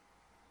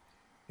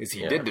 Is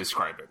he did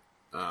describe it,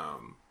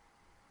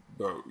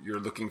 but you're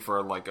looking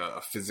for like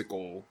a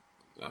physical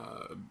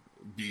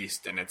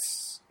beast, and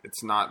it's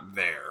not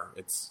there.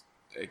 It's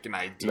like an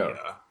idea.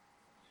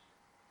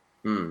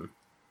 No.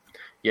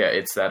 Yeah,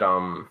 it's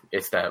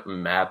that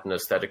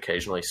madness that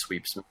occasionally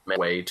sweeps men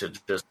away to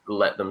just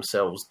let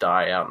themselves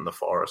die out in the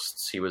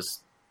forests.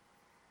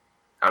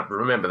 I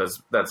remember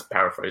that's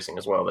paraphrasing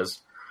as well.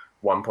 There's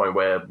one point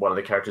where one of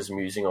the characters is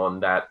musing on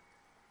that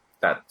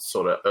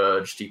sort of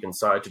urge deep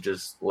inside to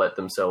just let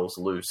themselves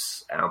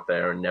loose out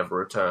there and never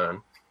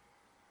return.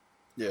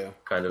 Yeah.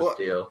 Kind of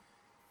deal.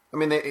 I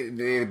mean,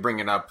 they bring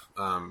it up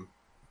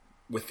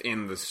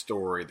within the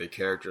story. The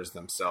characters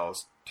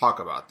themselves talk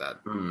about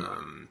that.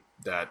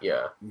 That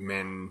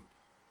men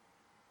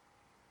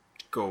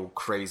go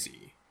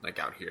crazy, like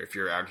out here. If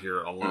you're out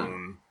here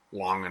alone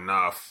long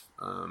enough,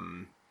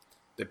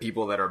 the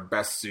people that are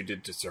best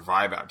suited to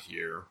survive out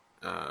here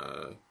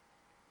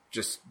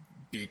just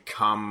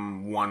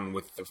become one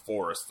with the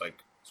forest,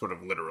 like sort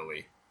of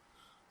literally.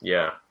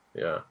 Yeah.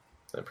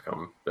 They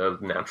become a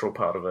natural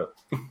part of it.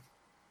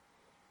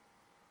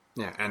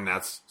 Yeah, and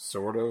that's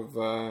sort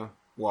of,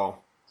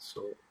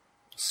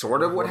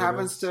 sort of what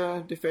happens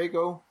to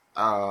DeFago.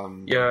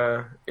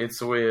 Yeah,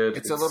 it's weird.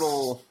 It's a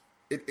little...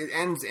 It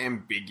ends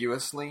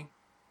ambiguously.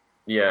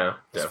 Yeah,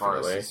 as definitely. far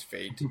as his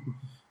fate.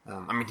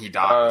 I mean, he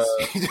dies.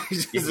 He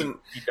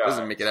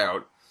doesn't make it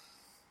out.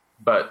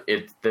 But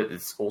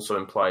it's also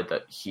implied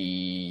that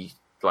he,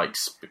 like,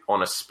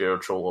 on a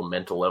spiritual or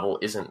mental level,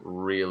 isn't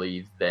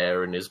really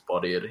there in his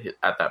body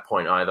at that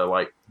point either.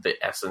 Like, the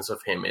essence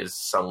of him is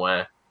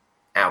somewhere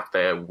out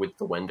there with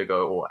the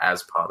Wendigo, or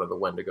as part of the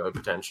Wendigo,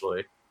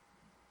 potentially.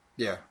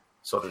 Yeah.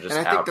 Sort of just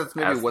and I think that's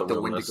maybe what the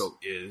wilderness. Wendigo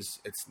is.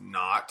 It's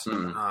not,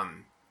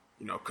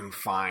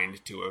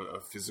 confined to a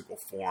physical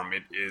form.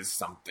 It is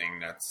something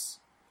that's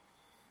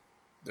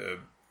the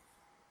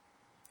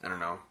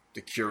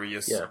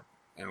curious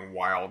and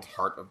wild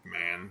heart of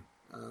man.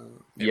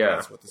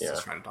 That's what this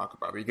is trying to talk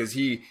about. Because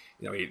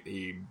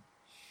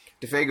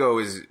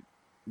DeFago is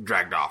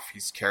dragged off.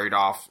 He's carried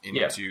off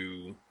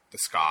into the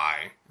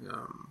sky.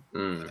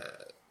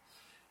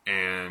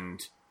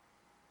 And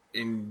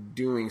in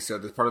doing so,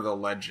 there's part of the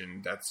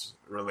legend that's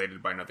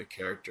related by another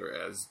character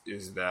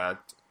is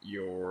that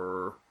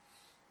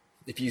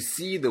if you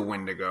see the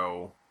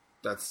Wendigo,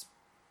 it's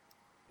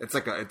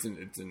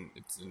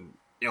an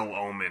ill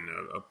omen,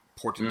 a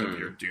portent of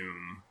your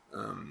doom.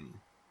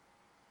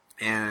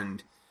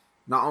 And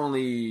not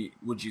only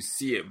would you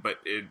see it, but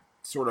it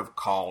sort of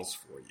calls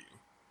for you.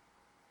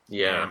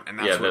 Yeah, and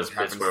that's what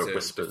happens where it to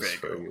whispers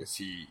for DeFago. you. Is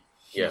he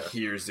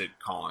hears it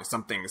calling.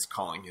 Something is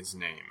calling his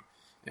name,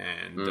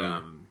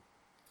 and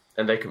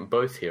they can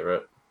both hear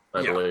it,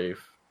 I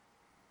believe.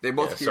 They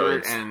both hear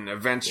it, and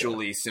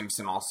eventually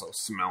Simpson also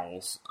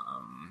smells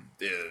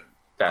the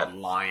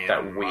lion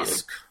that weird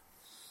musk.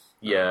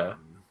 Yeah,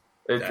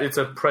 it's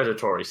a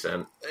predatory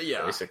scent,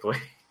 basically.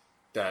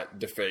 That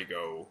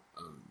DeFago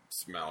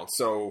smelled.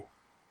 So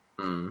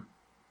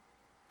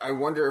I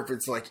wonder if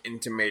it's like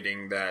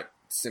intimating that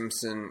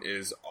Simpson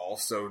is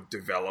also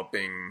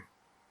developing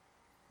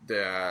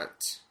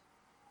that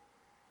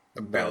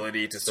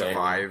ability to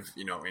survive,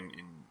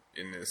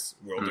 in this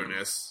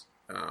wilderness,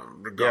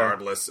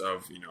 regardless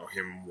of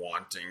him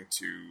wanting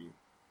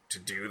to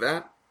do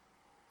that.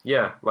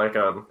 Yeah, like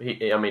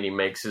he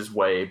makes his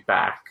way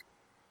back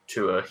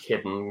to a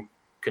hidden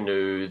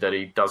canoe that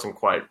he doesn't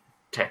quite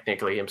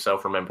technically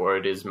himself remember where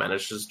it is.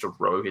 Manages to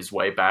row his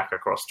way back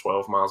across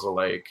 12 miles of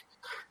lake,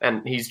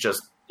 and he's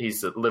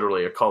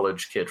literally a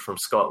college kid from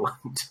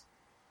Scotland,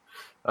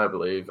 I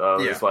believe.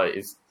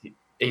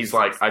 He's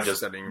like,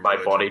 my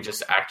body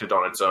just acted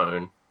on its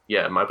own.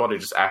 Yeah, my body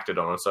just acted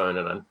on its own,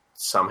 and I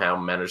somehow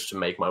managed to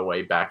make my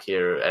way back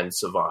here and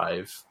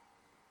survive.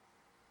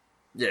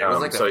 Yeah, it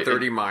was like a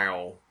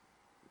 30-mile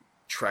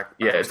trek.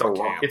 Yeah, it's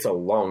a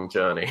long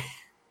journey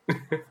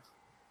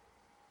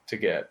to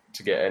get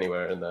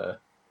anywhere in there.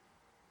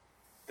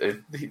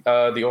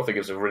 The author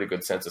gives a really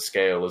good sense of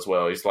scale as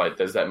well. He's like,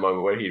 there's that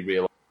moment where he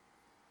realizes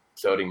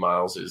 30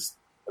 miles is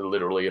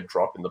literally a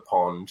drop in the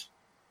pond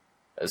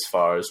as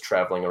far as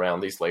traveling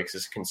around these lakes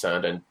is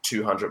concerned, and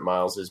 200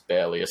 miles is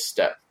barely a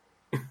step,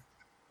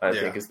 I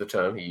think is the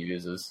term he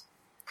uses.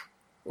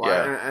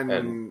 Well,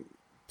 and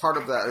part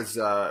of that is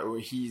when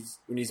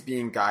he's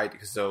being guided,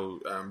 because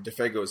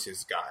DeFago is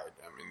his guide.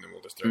 In the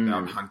wilderness, they're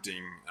out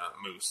hunting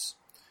moose,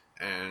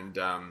 and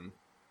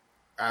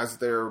as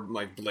they're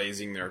like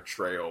blazing their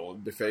trail,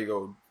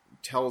 DeFago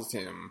tells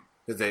him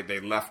that they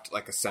left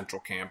like a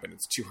central camp, and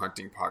it's two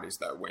hunting parties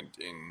that went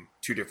in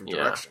two different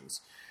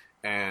directions,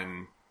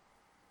 and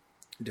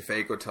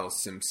DeFago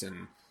tells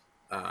Simpson,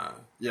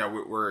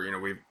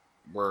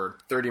 we're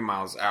 30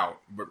 miles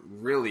out, but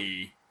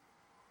really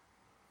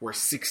we're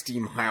 60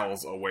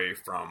 miles away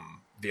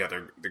from the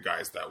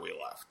guys that we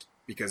left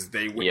because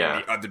they went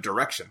in the other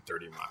direction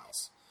 30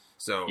 miles.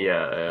 So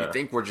you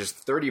think we're just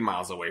 30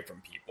 miles away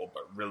from people,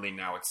 but really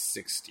now it's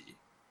 60.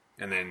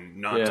 And then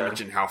not to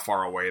mention how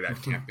far away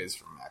that camp is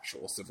from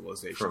actual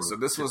civilization. So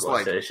this was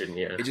like,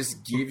 it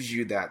just gives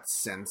you that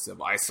sense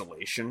of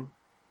isolation.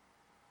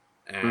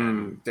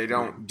 And they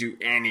don't do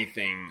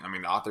anything. I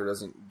mean, the author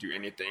doesn't do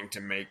anything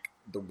to make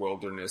the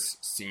wilderness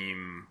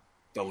seem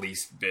the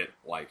least bit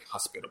like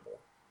hospitable.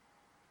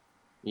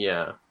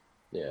 Yeah.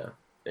 It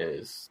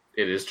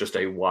is just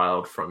a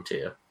wild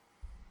frontier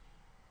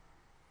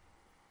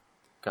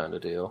kind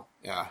of deal.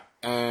 Yeah.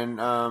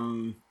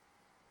 And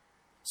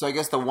so I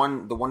guess the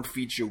one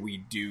feature we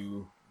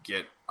do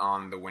get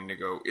on the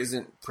Wendigo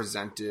isn't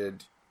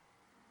presented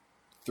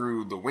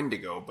through the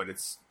Wendigo, but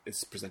it's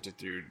presented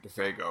through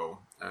Defago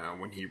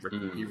when he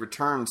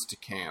returns to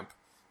camp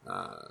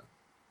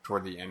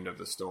toward the end of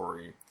the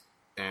story,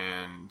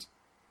 and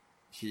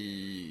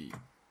he's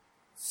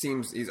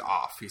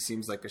off. He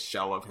seems like a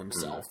shell of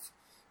himself,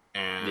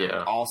 and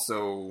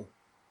also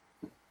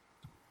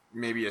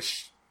maybe a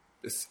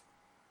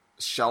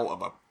shell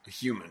of a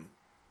human.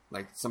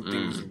 Like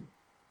something's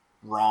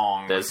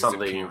wrong. There's with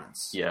something. His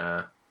appearance.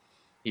 Yeah,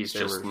 he's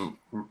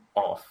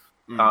off.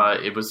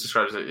 It was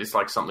described as it's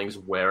like something's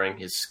wearing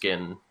his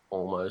skin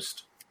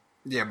almost.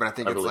 Yeah, but I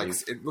think it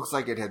looks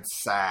like it had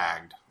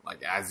sagged,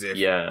 like as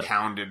if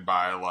pounded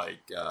by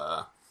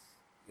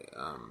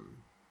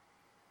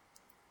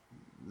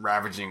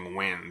ravaging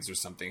winds or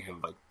something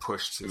had like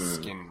pushed his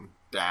skin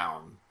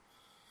down.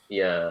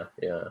 Yeah.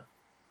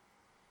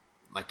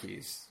 Like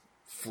he's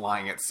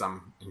flying at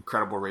some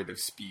incredible rate of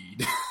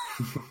speed.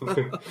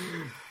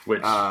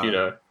 Which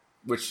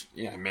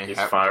may his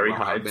have fiery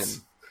have heights.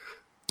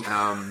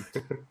 been.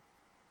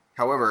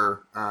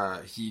 However,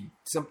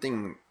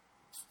 something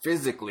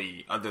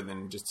physically other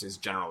than just his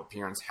general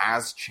appearance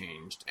has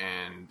changed,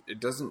 and it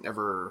doesn't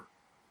ever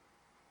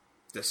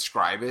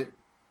describe it.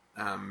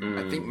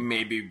 I think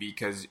maybe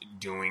because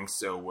doing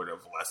so would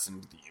have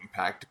lessened the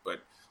impact,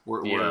 but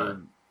we're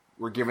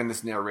given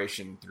this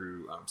narration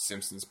through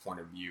Simpson's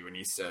point of view, and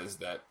he says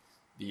that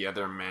the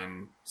other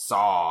men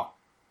saw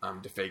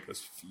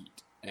Defago's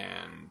feet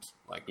and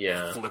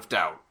flipped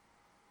out.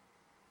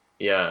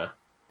 Yeah.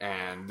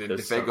 And then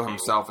Defago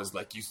himself is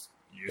like, you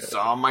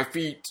saw my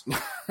feet.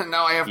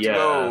 Now I have to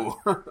go.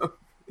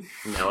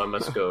 Now I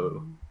must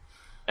go.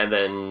 And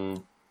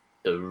then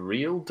the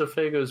real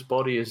Defago's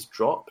body is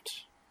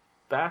dropped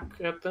back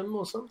at them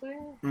or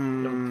something?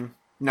 No.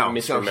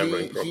 I'm So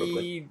misremembering probably.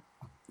 he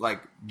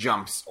like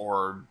jumps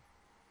or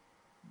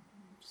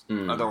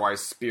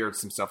otherwise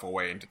spirits himself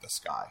away into the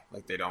sky.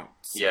 Like they don't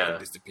see him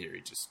disappear.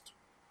 He just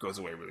goes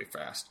away really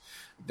fast.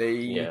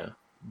 They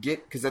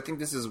get, because I think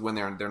this is when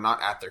they're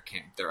not at their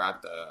camp. They're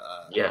at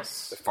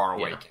the far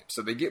away camp.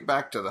 So they get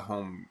back to the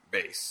home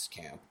base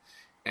camp,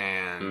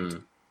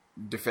 and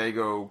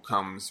Defago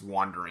comes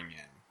wandering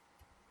in.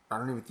 I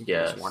don't even think he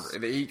was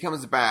wandering. He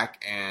comes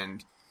back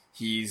and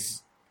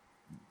he's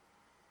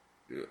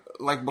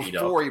like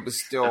before he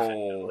was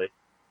still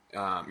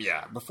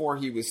before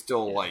he was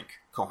still like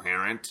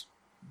coherent,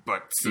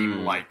 but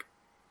seemed like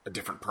a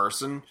different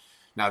person.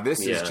 Now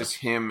this is just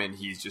him, and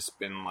he's just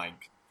been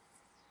like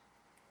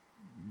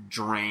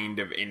drained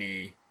of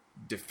any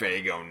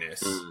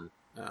Defago-ness.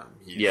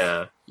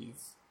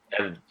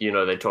 And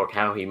they talk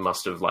how he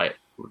must have like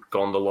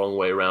gone the long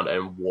way around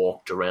and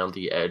walked around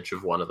the edge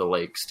of one of the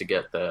lakes to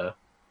get there.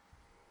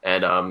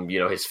 And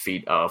his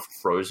feet are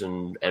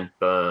frozen and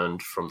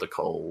burned from the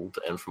cold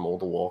and from all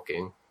the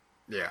walking.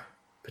 Yeah.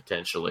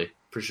 Potentially,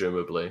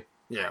 presumably.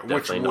 Yeah,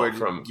 Definitely which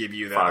would give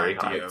you that idea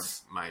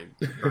heights. of my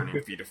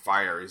burning feet of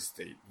fire is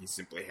that he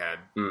simply had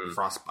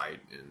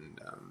frostbite, and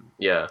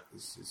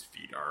his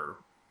feet are,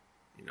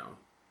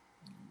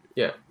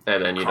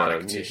 and then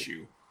chronic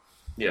tissue.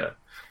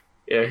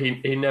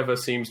 He never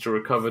seems to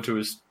recover to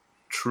his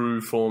true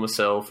former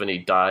self, and he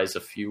dies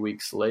a few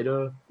weeks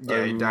later.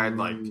 Yeah, he died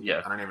I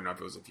don't even know if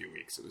it was a few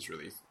weeks. It was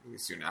really, really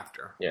soon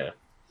after. Yeah,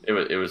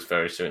 it was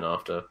very soon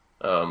after.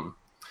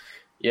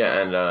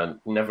 And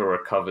never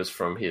recovers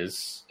from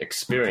his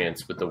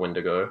experience with the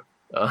Wendigo.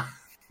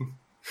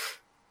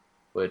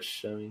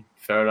 Which, I mean,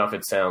 fair enough,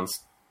 it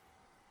sounds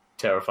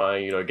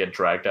terrifying. Get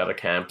dragged out of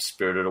camp,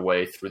 spirited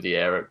away through the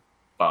air at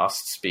fast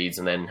speeds,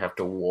 and then have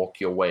to walk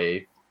your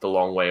way the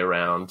long way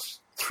around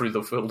through the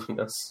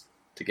wilderness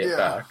to get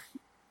back.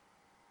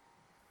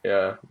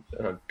 Yeah,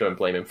 don't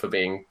blame him for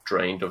being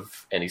drained of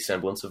any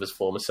semblance of his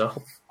former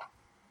self.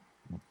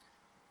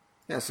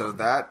 Yeah, so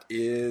that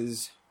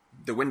is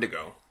The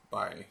Wendigo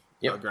by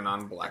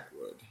Algernon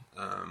Blackwood.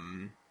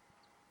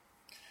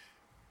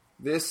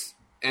 This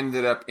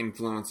ended up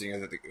influencing,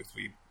 as I think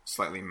we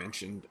slightly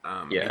mentioned,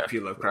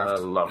 H.P.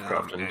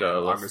 Lovecraft and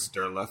August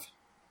Derleth,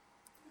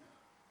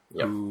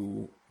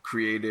 who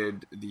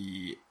created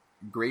the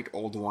Great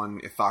Old One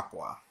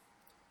Ithaqua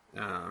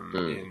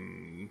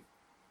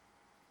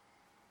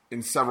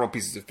in several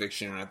pieces of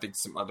fiction, and I think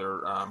some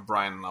other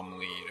Brian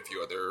Lumley and a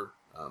few other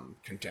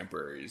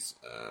contemporaries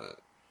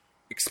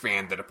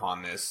expanded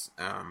upon this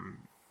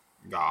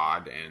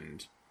god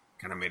and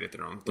kind of made it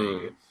their own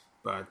thing.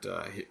 But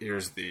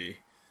here's the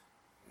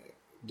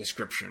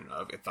description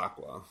of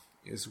Ithaqua.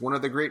 Is one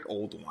of the great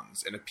old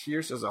ones and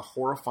appears as a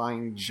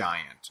horrifying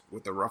giant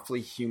with a roughly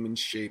human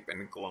shape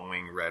and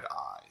glowing red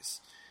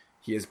eyes.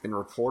 He has been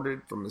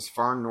reported from as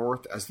far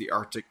north as the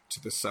Arctic to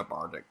the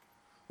subarctic,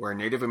 where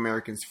Native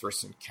Americans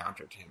first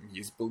encountered him. He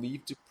is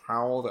believed to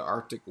prowl the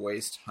Arctic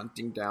waste,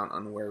 hunting down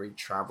unwary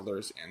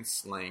travelers and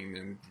slaying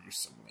them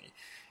gruesomely,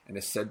 and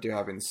is said to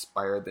have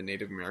inspired the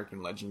Native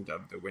American legend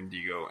of the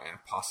Wendigo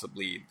and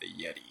possibly the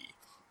Yeti.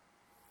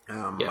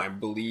 I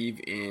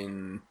believe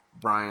in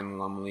Brian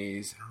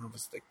Lumley's, I don't know if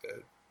it's like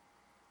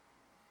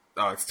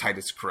it's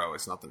Titus Crow.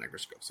 It's not the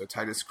Negroscope. So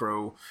Titus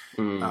Crow,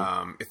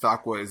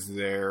 Ithaqua is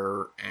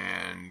there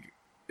and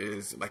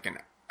is like an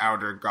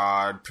outer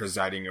god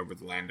presiding over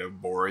the land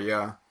of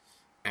Borea.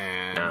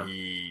 And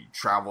he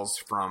travels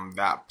from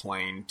that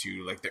plane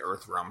to like the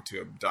Earth realm to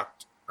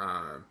abduct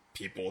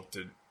people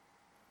to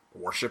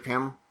worship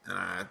him. And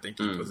I think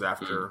he goes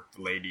after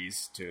the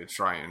ladies to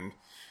try and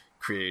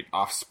create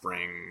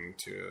offspring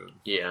to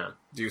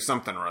do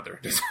something or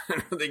other. I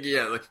don't think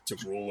like to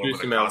rule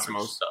over the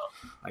cosmos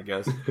stuff, I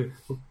guess.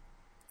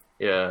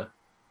 It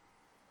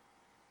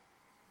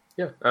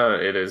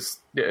is.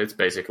 Yeah, it's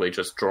basically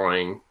just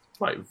drawing,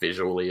 like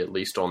visually at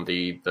least, on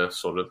the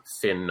sort of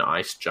thin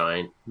ice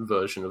giant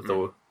version of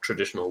the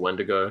traditional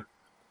Wendigo.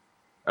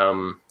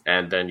 And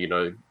then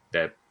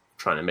they're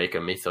trying to make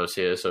a mythos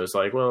here, so it's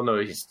like, well, no,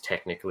 he's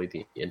technically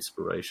the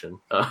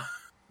inspiration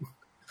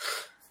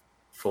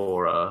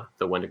for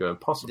the Wendigo and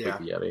possibly the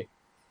Yeti.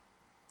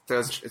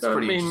 It's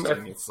pretty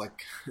interesting.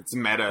 It's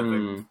meta.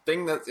 The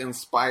thing that's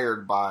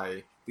inspired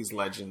by these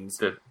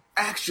legends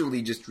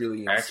actually just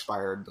really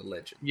inspired the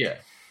legend. Yeah,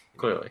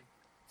 clearly.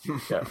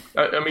 Yeah,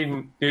 I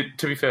mean,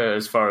 to be fair,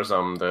 as far as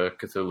the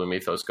Cthulhu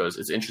mythos goes,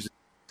 it's interesting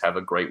to have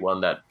a great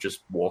one that just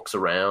walks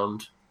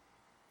around,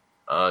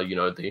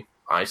 the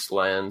ice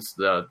lands,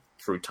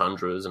 through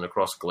tundras and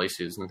across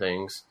glaciers and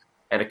things.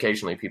 And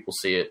occasionally people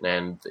see it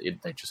and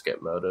they just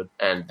get murdered.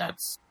 And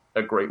that's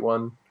a great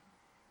one.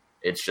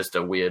 It's just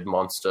a weird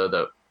monster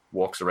that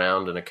walks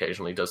around and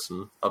occasionally does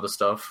some other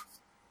stuff.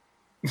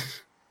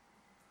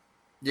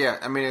 Yeah,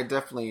 I mean,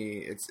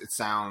 it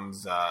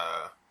sounds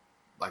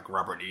like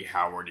Robert E.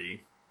 Howard-y.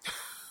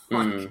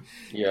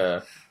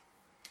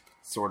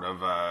 Sort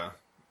of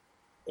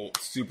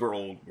super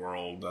old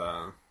world.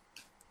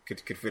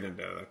 Could fit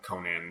into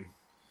Conan.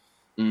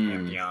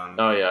 Pantheon.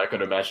 Oh yeah, I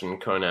could imagine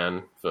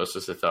Conan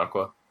versus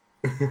Ithaqua.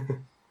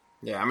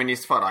 Yeah, I mean,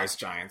 he's fought ice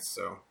giants,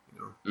 so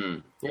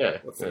yeah,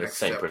 it's the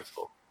same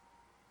principle.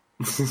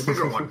 The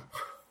bigger one.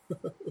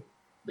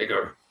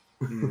 Bigger.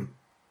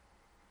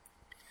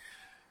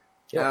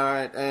 Yeah. All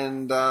right,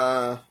 and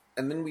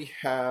then we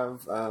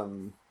have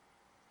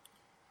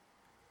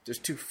there's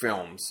two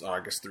films, or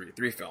I guess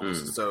three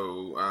films.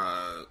 So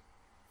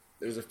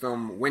there's a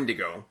film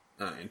Wendigo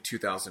in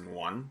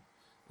 2001.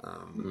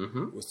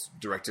 Was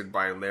directed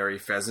by Larry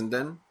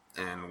Fessenden,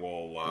 and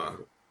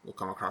we'll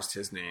come across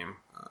his name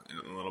in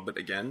a little bit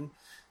again.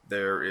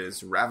 There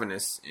is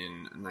Ravenous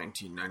in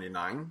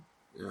 1999,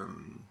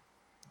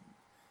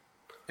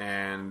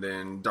 and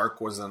then Dark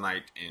Was the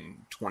Night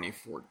in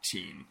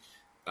 2014.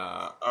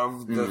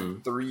 Of the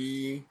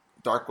three,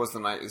 Dark Was the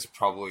Night is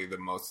probably the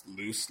most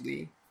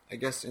loosely, I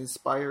guess,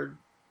 inspired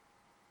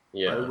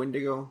by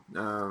Wendigo.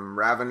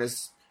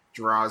 Ravenous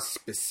draws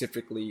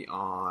specifically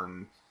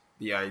on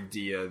the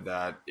idea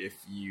that if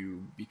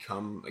you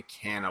become a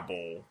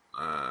cannibal,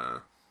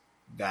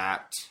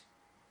 that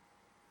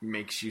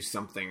makes you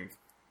something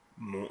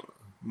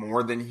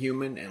more than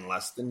human and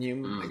less than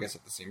human, I guess,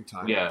 at the same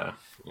time. Yeah.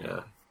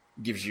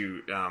 Gives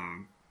you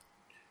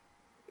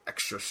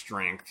extra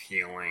strength,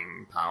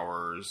 healing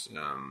powers,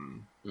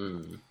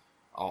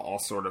 all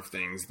sort of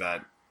things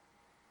that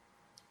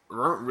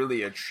weren't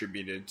really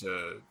attributed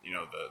to,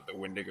 the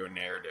Wendigo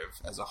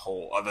narrative as a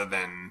whole, other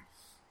than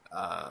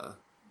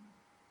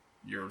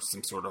you're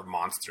some sort of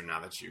monster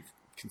now that you've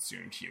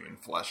consumed human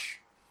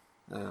flesh.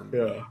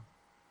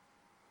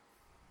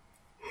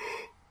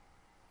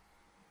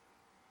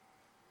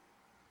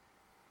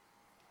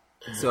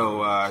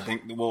 So I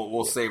think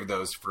we'll save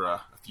those for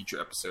a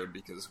future episode,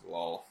 because we'll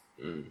all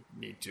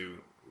need to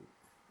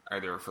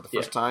either for the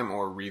first time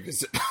or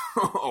revisit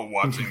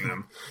watching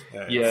them.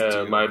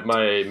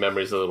 My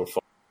memory's a little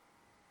far.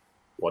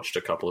 Watched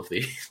a couple of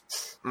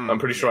these. I'm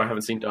pretty sure I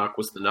haven't seen Dark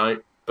Was the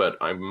Night, but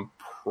I'm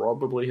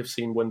probably have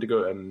seen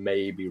Wendigo and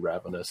maybe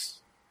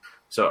Ravenous.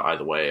 So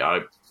either way,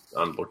 I'm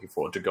looking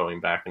forward to going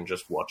back and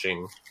just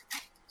watching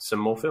some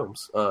more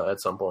films at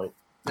some point.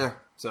 Yeah,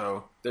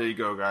 so there you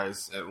go,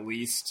 guys. At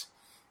least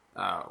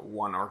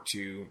one or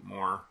two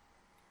more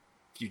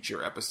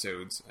future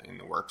episodes in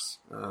the works.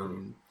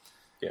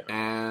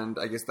 And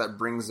I guess that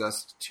brings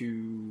us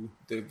to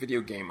the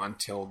video game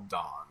Until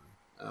Dawn.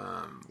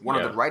 One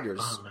of the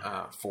writers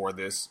for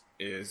this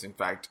is, in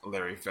fact,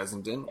 Larry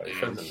Fessenden,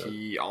 and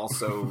he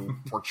also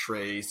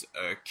portrays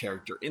a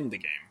character in the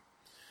game.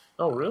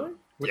 Oh, really?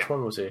 Which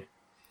one was he?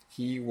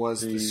 He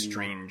was the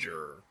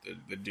stranger,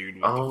 the dude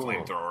with the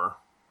flamethrower.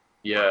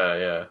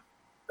 Yeah.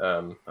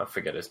 I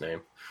forget his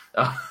name.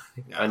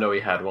 I know he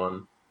had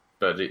one,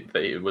 but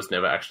it was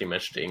never actually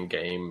mentioned in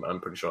game.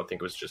 I'm pretty sure. I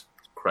think it was just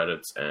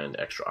credits and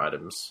extra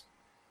items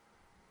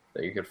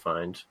that you could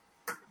find.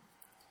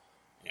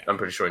 Yeah. I'm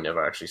pretty sure he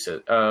never actually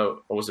said.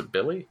 Or was it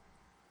Billy?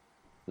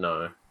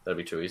 No, that'd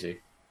be too easy.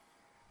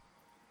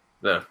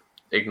 No,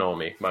 ignore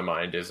me. My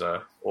mind is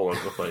all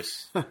over the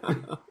place.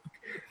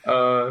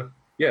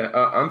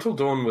 Until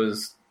Dawn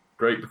was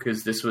great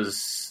because this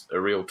was a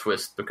real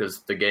twist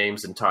because the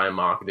game's entire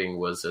marketing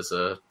was as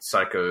a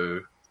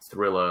psycho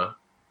thriller.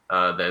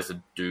 There's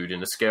a dude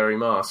in a scary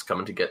mask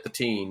coming to get the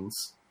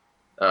teens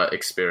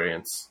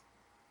experience.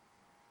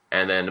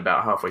 And then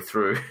about halfway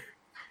through,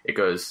 it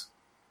goes,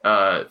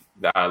 Larry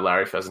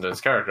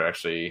Fessenden's character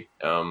actually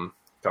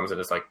comes in.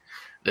 It's like,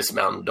 this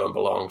mountain don't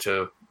belong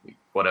to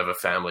whatever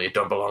family. It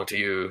don't belong to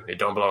you. It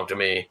don't belong to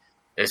me.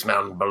 This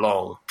mountain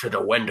belong to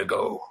the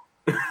Wendigo.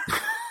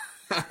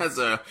 That's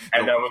the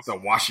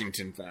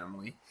Washington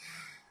family.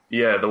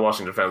 Yeah, the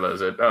Washington family. That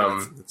was it.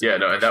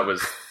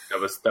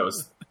 That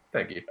was.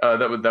 Thank you.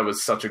 That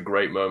was such a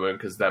great moment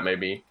because that made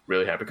me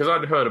really happy because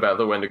I'd heard about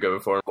the Wendigo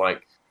before. And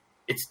like,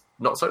 it's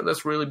not something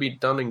that's really been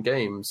done in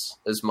games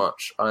as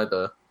much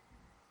either.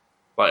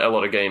 Like a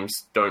lot of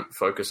games don't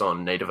focus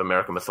on Native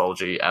American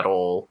mythology at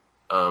all.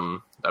 I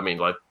mean,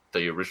 like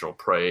the original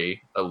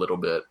Prey a little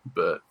bit,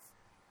 but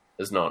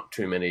there's not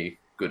too many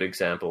good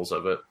examples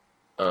of it.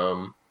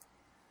 And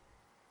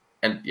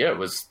yeah, it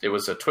was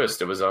a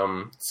twist. It was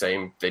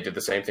same. They did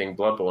the same thing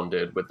Bloodborne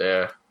did with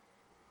their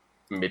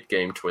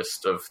mid-game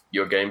twist of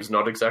your game's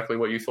not exactly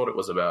what you thought it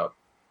was about.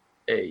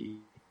 Hey,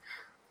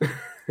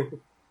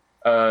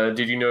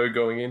 did you know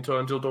going into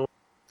Until Dawn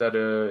that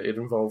it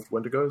involved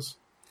Wendigos?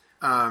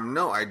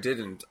 No, I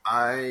didn't.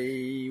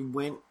 I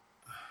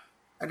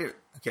didn't.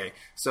 Okay,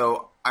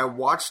 so I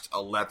watched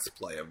a Let's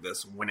Play of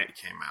this when it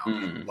came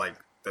out, like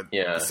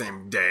the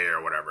same day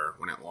or whatever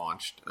when it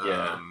launched.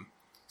 Yeah.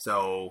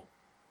 So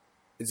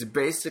it's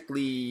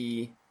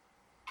basically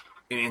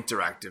an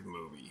interactive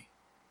movie.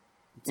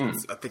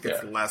 I think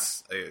it's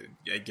less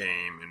a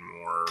game and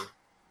more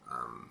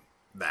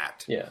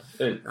that. Yeah,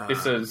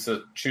 it's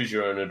a choose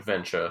your own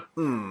adventure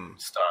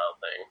style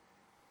thing.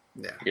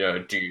 Yeah, you know,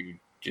 do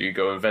you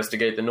go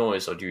investigate the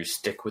noise or do you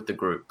stick with the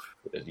group?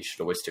 You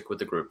should always stick with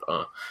the group.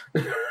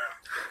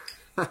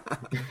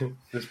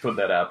 Just put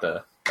that out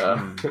there.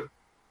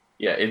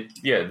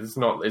 It's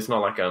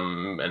not like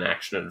an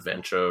action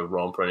adventure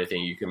romp or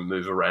anything. You can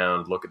move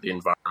around, look at the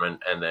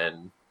environment, and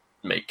then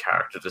make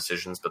character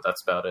decisions, but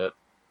that's about it.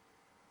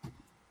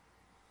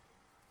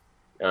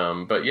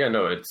 But yeah,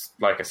 no, it's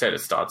like I said, it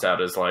starts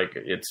out as like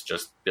it's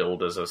just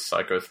billed as a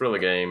psycho thriller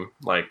game.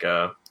 Like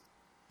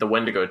the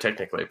Wendigo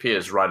technically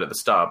appears right at the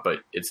start, but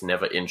it's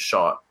never in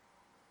shot.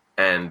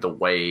 And the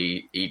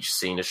way each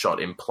scene is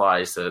shot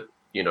implies that,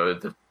 you know,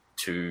 the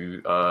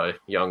two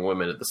young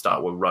women at the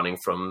start were running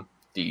from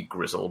the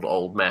grizzled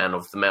old man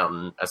of the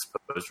mountain as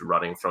opposed to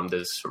running from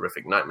this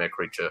horrific nightmare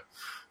creature.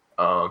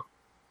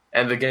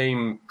 And the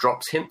game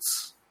drops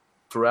hints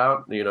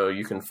throughout. You know,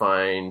 you can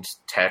find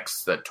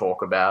texts that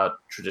talk about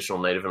traditional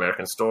Native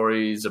American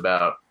stories,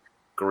 about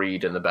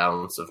greed and the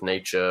balance of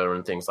nature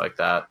and things like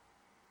that.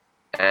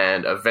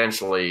 And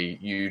eventually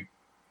you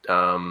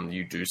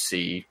do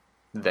see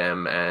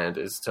them, and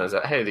it turns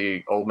out, hey,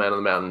 the old man on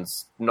the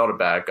mountain's not a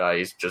bad guy.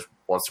 He just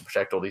wants to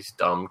protect all these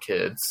dumb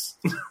kids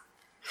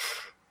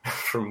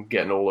from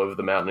getting all over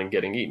the mountain and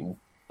getting eaten.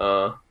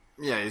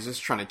 Yeah, he's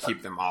just trying to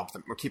keep them off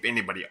or keep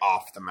anybody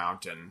off the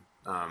mountain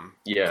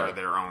for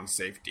their own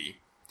safety.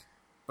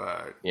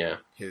 But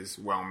his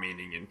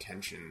well-meaning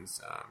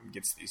intentions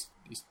gets these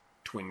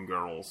twin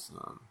girls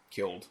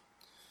killed.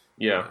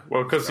 Yeah,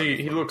 well, because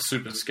he looks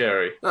super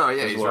scary. Oh,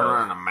 yeah, he's running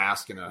around in a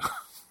mask and a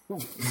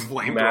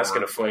flamethrower. Mask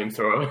and a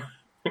flamethrower.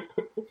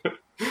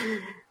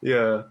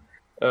 Yeah.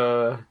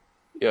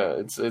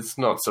 It's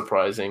not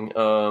surprising.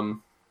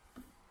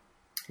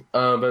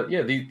 But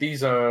yeah,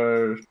 these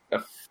are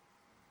a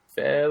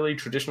fairly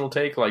traditional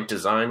take, like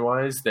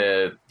design-wise.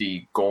 They're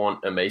the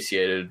gaunt,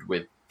 emaciated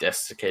with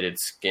desiccated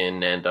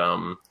skin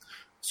and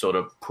sort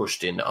of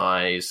pushed-in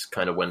eyes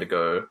kind of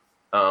Wendigo.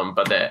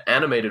 But they're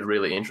animated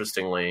really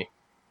interestingly,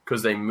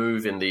 because they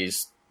move in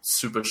these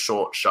super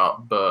short,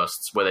 sharp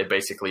bursts where they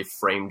basically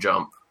frame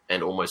jump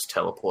and almost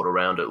teleport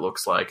around, it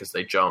looks like, as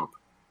they jump.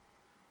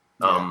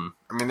 I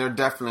mean, they're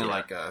definitely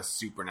like a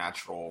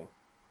supernatural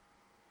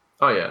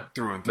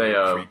through and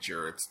through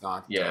creature. It's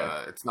not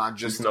it's not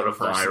just it's not a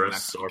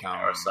virus or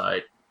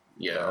parasite.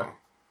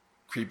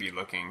 Creepy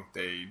looking.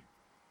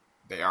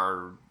 They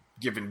are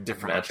given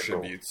different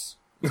attributes.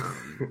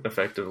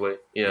 Effectively,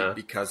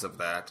 because of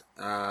that.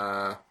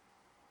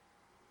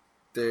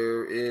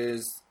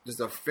 There's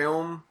a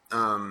film,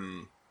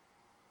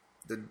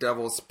 The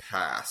Devil's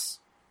Pass,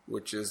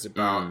 which is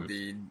about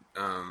the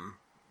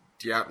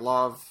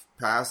Dyatlov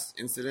Pass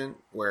incident,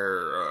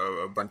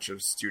 where a bunch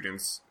of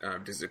students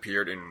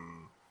disappeared in,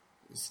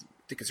 I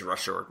think it's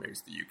Russia or maybe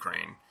it's the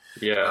Ukraine.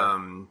 Yeah.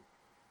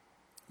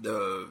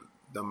 The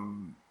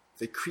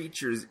the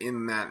creatures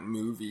in that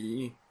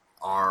movie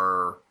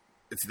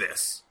it's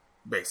this,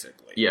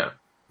 basically. Yeah.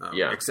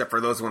 Yeah. Except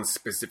for those ones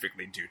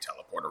specifically do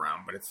teleport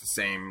around, but it's the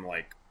same,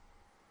 like,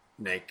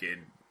 naked,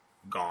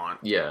 gaunt.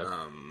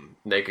 Yeah.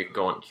 Naked,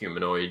 gaunt,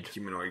 humanoid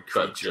creatures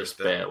but just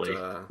that barely.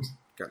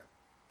 Got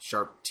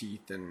sharp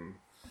teeth and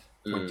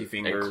pointy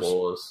fingers. And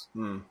claws.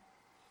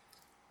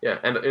 Yeah,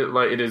 and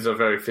it is a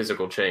very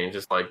physical change.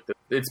 It's like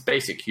it's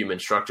basic human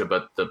structure,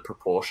 but the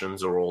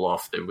proportions are all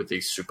off there with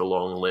these super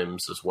long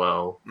limbs as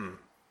well.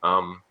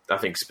 I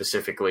think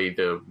specifically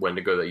the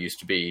Wendigo that used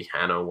to be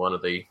Hannah, one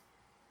of the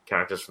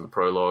characters from the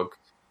prologue,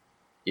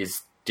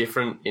 is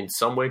different in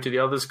some way to the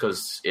others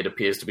because it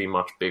appears to be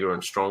much bigger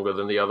and stronger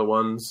than the other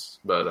ones.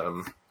 But I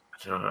don't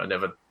know. I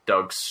never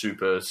dug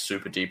super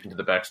deep into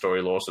the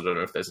backstory lore, so I don't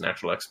know if there's an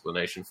actual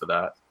explanation for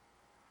that.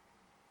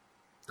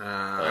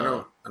 I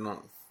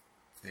don't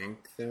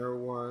think there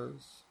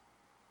was.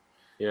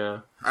 Yeah,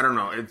 I don't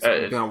know. It's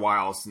been a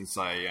while since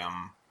I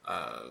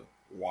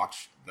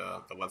watched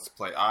the Let's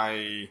Play.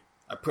 I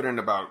put in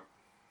about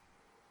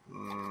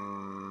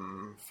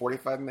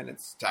 45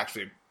 minutes to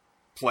actually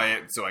play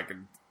it, so I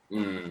could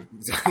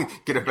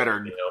get a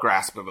better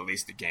grasp of at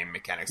least the game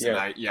mechanics.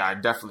 Yeah. And I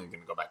definitely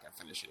gonna go back and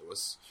finish it. It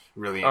was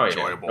really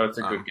enjoyable It's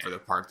a good game. for the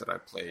part that I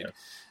played.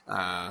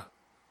 Yeah.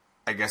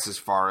 I guess as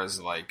far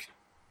as like.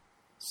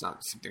 It's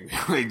not something we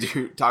really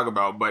do talk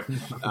about, but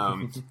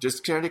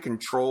just trying to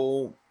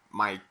control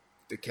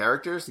the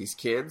characters, these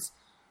kids.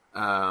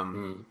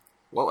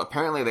 Well,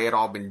 apparently they had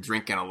all been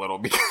drinking a little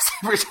because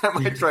every time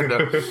I tried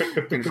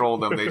to control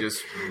them, they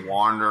just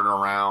wandered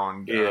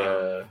around.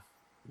 Yeah,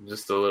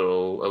 just a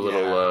little, it was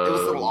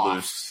a little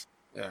loose.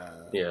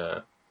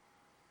 Yeah,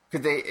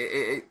 because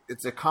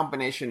it's a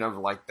combination of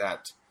like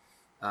that.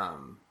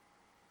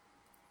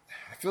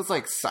 It feels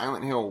like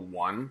Silent Hill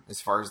 1 as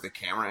far as the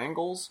camera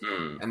angles,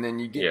 and then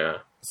you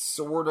get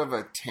sort of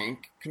a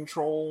tank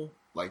control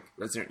like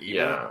Resident Evil.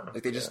 Yeah,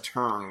 like they just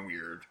turn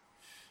weird.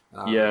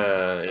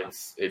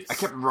 It's. I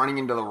kept running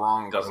into the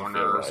wrong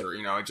corners, right.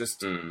 or it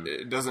just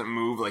it doesn't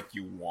move like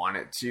you want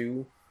it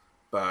to.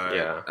 But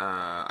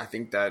I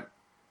think that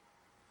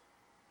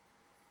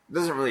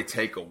doesn't really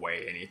take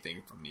away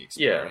anything from the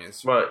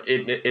experience. Yeah, but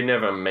it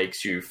never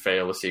makes you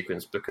fail a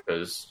sequence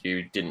because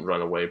you didn't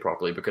run away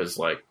properly. Because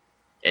like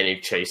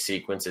any chase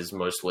sequence is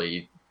most of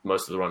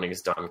the running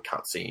is done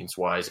cutscenes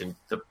wise, and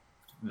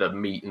the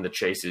meat in the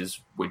chase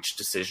is which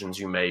decisions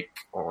you make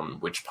on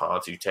which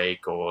paths you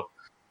take or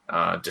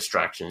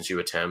distractions you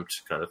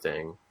attempt, kind of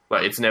thing.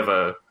 Like you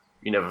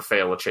never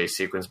fail a chase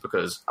sequence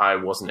because I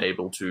wasn't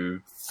able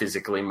to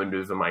physically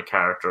maneuver my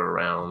character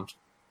around.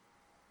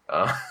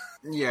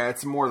 Yeah,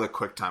 it's more the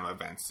quick time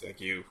events.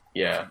 Like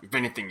if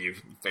anything, you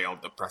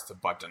failed to press the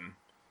button.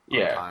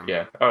 Time.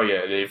 Yeah. Oh,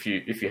 yeah. If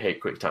you hate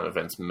quick time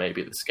events,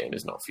 maybe this game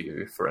is not for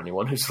you. For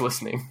anyone who's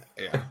listening,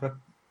 yeah,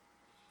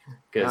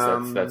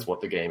 because that's what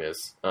the game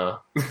is.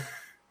 But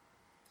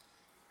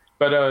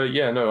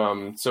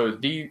So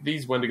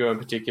these Wendigo in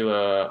particular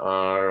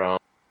are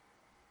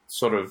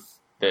sort of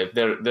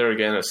they're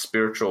again a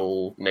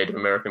spiritual Native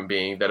American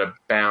being that are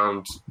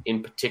bound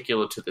in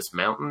particular to this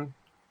mountain.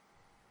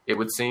 It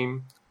would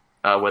seem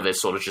where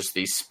there's sort of just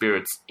these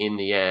spirits in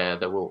the air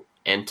that will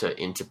enter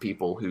into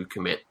people who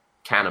commit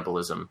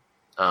cannibalism,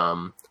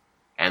 and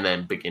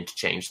then begin to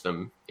change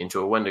them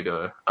into a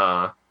Wendigo.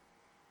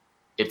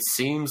 It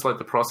seems like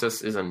the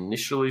process is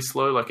initially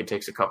slow, like it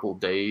takes a couple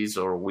of days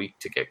or a week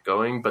to get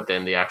going, but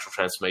then the actual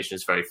transformation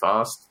is very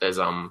fast. There's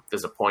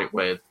a point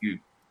where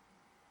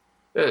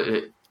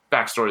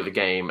backstory of the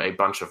game, a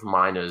bunch of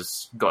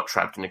miners got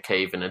trapped in a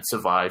cave and had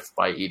survived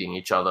by eating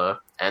each other,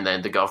 and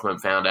then the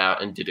government found out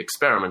and did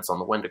experiments on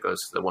the Wendigos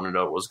because they wanted to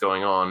know what was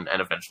going on,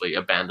 and eventually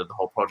abandoned the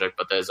whole project.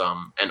 But there's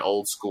an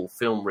old school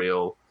film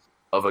reel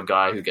of a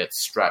guy who gets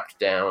strapped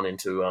down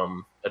into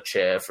a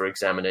chair for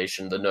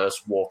examination. The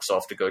nurse walks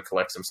off to go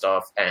collect some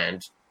stuff,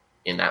 and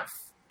in that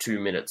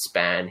 2-minute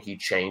span, he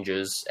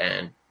changes,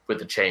 and with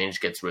the change,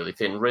 gets really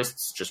thin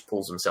wrists, just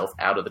pulls himself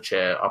out of the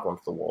chair, up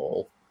onto the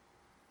wall.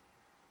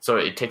 So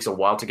it takes a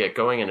while to get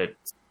going, and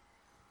it's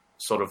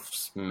sort of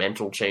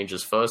mental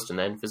changes first and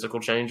then physical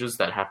changes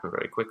that happen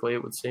very quickly,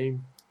 it would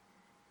seem.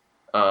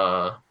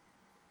 But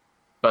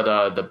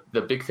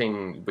the big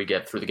thing we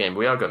get through the game,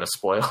 we are going to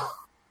spoil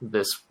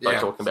this by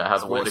talking about how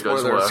the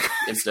Wendigos work,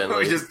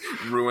 incidentally. We just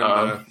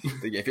ruined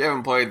the game. If you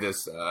haven't played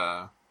this,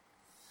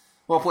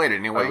 play it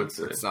anyway. I would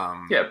say. It's,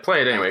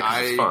 play it anyway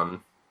because it's fun.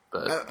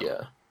 But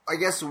I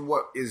guess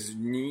what is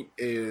neat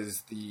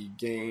is the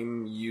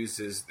game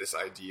uses this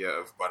idea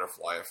of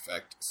butterfly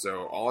effect.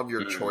 So all of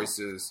your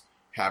choices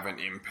have an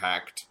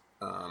impact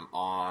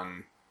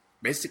on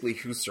basically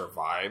who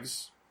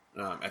survives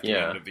at the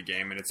end of the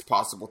game, and it's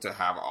possible to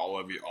have all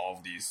of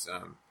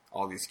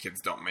these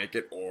kids don't make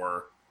it,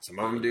 or some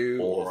of them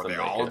do, or they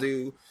all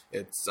do.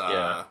 It's you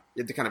have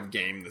to kind of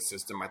game the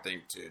system, I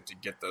think, to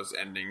get those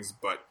endings.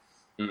 But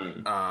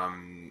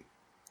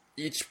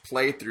each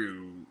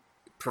playthrough,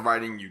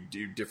 providing you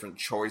do different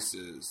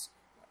choices,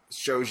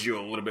 shows you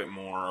a little bit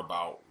more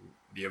about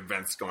the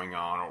events going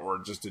on, or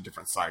just a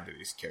different side to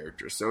these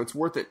characters. So it's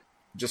worth it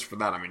just for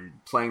that, I mean,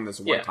 playing this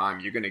one time,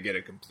 you're going to get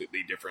a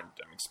completely different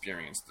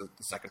experience the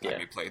second time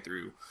you play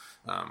through.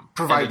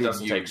 Provided it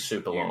doesn't take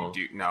super long.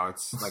 No,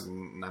 it's like a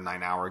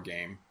 9-hour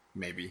game,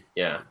 maybe.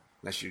 Yeah.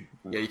 Unless you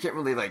can't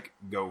really like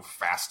go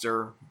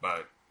faster,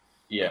 but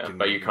you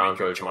can't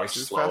go much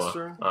slower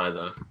faster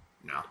either.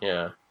 No.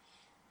 Yeah.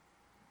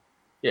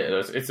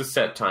 Yeah, it's a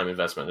set time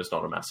investment. It's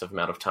not a massive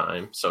amount of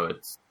time, so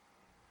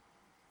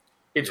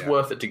it's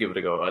worth it to give it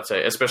a go, I'd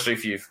say, especially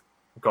if you've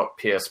got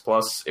PS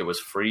Plus. It was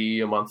free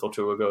a month or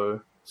two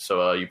ago,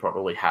 so you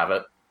probably have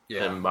it.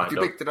 Yeah, if you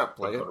picked it up,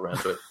 play it. Around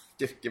to it.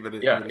 Give it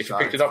a if you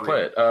picked it up,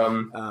 play it.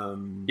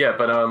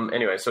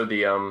 Anyway, so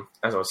the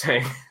as I was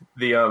saying,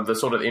 the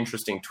sort of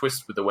interesting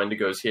twist with the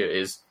Wendigos here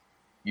is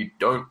you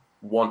don't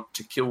want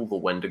to kill the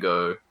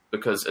Wendigo,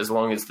 because as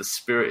long as the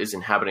spirit is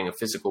inhabiting a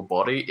physical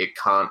body, it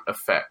can't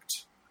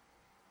affect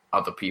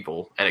other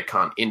people, and it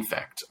can't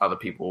infect other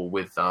people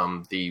with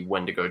the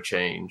Wendigo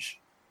change.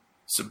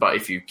 So, but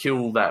if you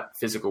kill that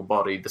physical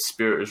body, the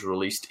spirit is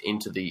released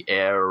into the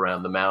air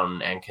around the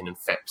mountain and can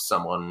infect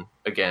someone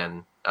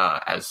again,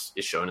 as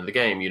is shown in the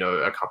game. You know,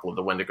 a couple of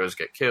the Wendigos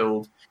get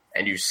killed,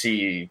 and you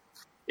see,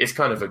 it's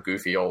kind of a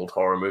goofy old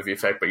horror movie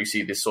effect, but you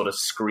see this sort of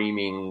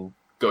screaming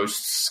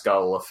ghost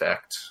skull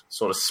effect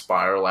sort of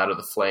spiral out of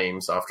the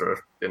flames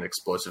after an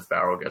explosive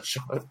barrel gets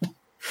shot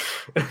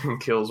and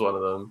kills one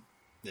of them.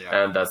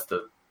 Yeah. And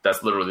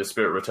that's literally the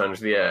spirit returning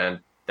to the air, and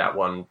that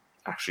one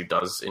actually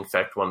does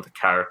infect one of the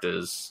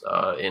characters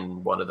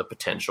in one of the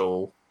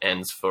potential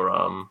ends for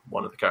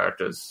one of the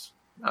characters.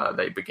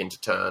 They begin to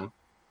turn.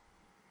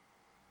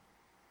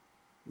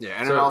 Yeah,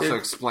 and so it also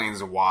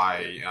explains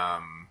why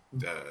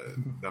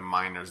the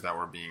miners that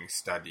were being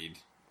studied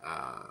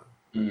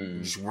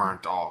just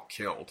weren't all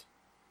killed.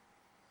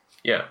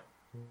 Yeah,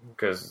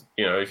 because,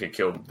 you know, if you're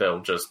killed,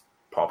 they'll just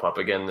pop up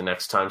again the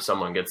next time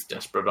someone gets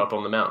desperate up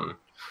on the mountain.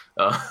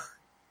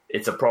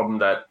 It's a problem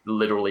that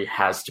literally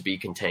has to be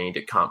contained.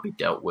 It can't be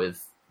dealt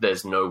with.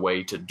 There's no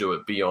way to do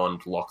it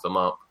beyond lock them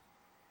up,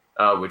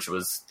 which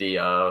was the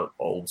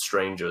old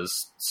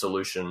Strangers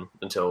solution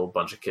until a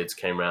bunch of kids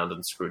came around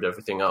and screwed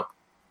everything up.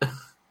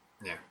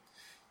 Yeah.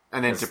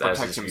 And then to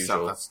protect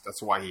himself,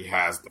 that's why he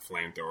has the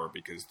flamethrower,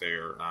 because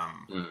they're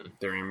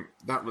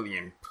not really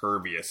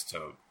impervious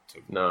to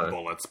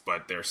bullets,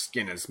 but their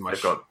skin is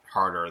much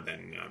harder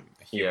than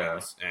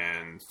humans,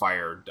 and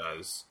fire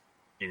does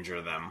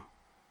injure them.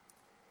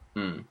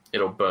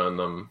 It'll burn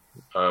them,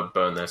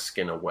 burn their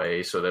skin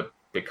away, so they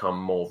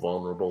become more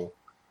vulnerable.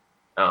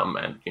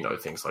 And, you know,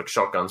 things like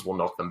shotguns will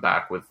knock them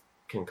back with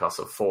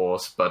concussive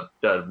force, but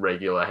a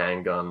regular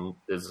handgun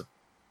is,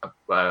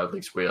 at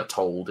least we are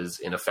told, is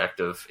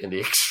ineffective in the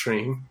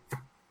extreme.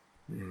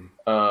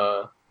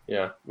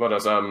 Yeah. What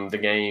else? The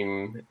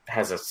game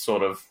has a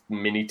sort of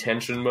mini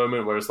tension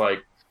moment where it's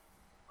like,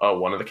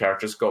 one of the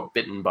characters got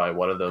bitten by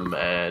one of them,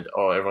 and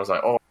everyone's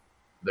like,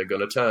 they're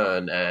gonna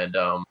turn, and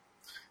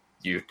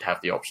you have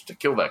the option to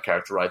kill that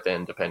character right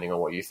then, depending on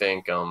what you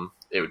think.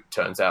 It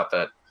turns out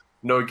that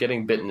no,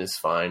 getting bitten is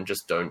fine.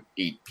 Just don't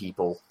eat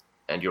people,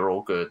 and you're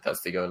all good.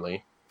 That's the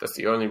only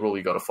rule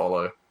you got to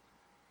follow.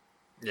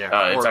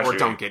 Yeah, or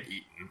don't get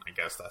eaten. I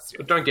guess that's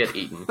the don't get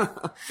eaten.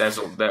 That's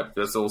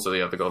also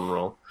the other golden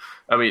rule.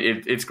 I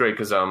mean, it's great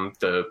because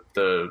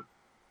the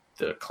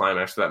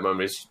climax of that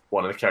moment is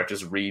one of the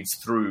characters reads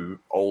through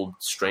old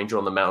Stranger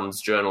on the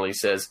Mountain's journal. He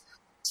says,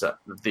 so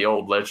the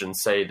old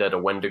legends say that a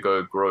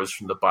Wendigo grows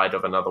from the bite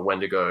of another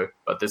Wendigo,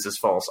 but this is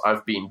false.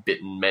 I've been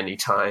bitten many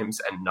times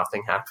and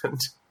nothing happened.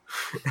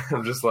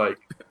 I'm just like,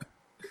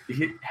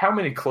 how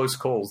many close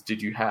calls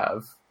did you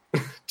have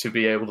to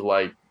be able to,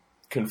 like,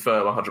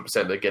 confirm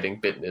 100% that getting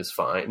bitten is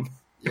fine?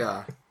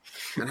 Yeah.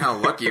 And how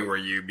lucky were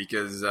you?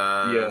 Because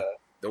the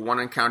one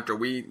encounter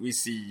we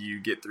see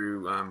you get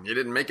through, you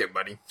didn't make it,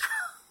 buddy.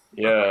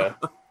 Yeah.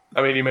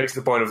 I mean, he makes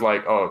the point of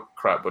like, oh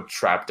crap, we're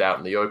trapped out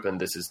in the open.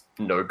 This is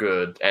no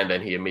good, and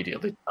then he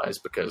immediately dies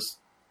because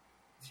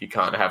you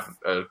can't have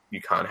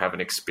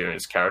an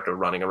experienced character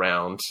running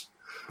around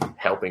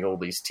helping all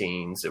these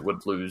teens. It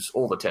would lose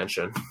all the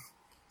tension.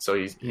 So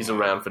he's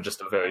around for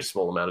just a very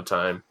small amount of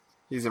time.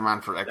 He's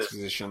around for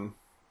exposition.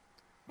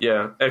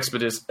 Yeah,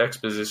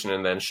 exposition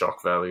and then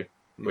shock value,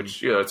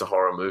 which it's a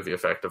horror movie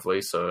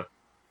effectively, so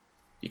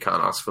you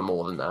can't ask for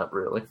more than that,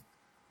 really.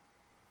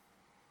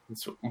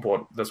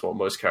 That's what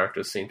most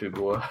characters seem to be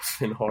worth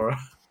in horror.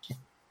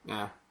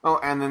 Yeah. Oh,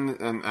 and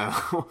then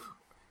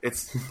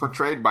it's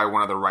portrayed by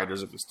one of the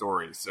writers of the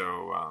story.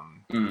 So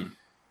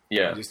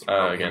yeah. Just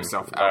again,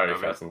 himself out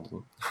of it.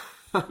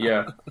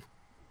 Yeah.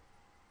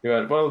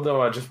 Yeah. Well,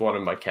 no, I just wanted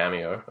my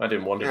cameo. I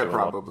didn't want to do it.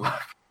 Probably.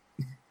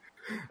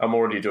 I'm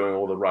already doing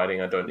all the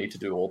writing. I don't need to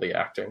do all the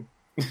acting.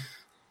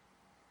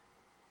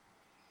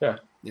 Yeah.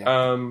 I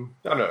don't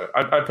know.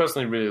 I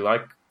personally really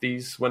like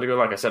these Wendigo.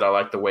 Like I said, I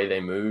like the way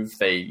they move.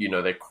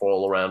 They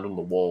crawl around on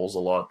the walls a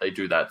lot. They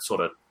do that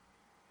sort of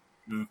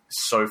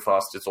so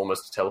fast it's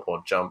almost a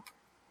teleport jump.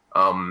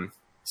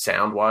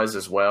 Sound-wise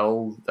as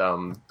well,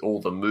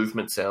 all the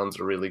movement sounds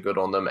are really good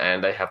on them,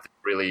 and they have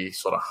really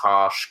sort of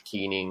harsh,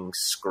 keening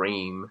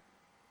scream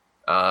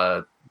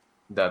that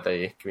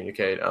they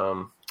communicate.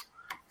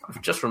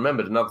 I've just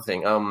remembered another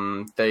thing.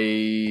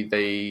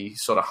 They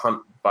sort of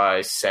hunt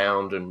by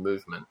sound and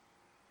movement.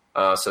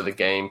 So the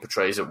game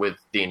portrays it with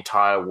the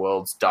entire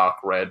world's dark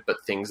red, but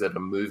things that are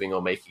moving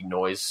or making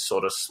noise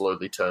sort of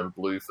slowly turn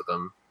blue for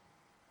them.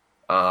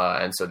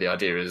 And so the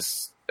idea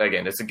is,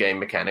 again, it's a game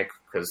mechanic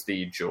because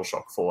the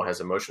DualShock 4 has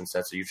a motion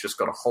sensor. You've just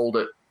got to hold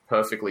it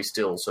perfectly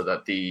still so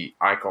that the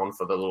icon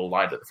for the little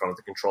light at the front of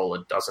the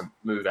controller doesn't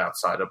move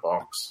outside a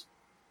box.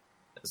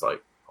 It's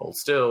like, hold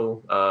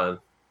still.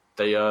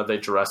 They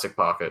Jurassic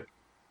Park it.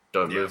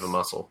 Don't move a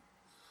muscle.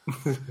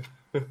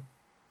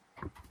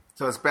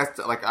 So it's best,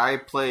 like, I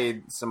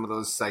played some of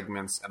those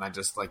segments and I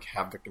just, like,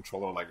 have the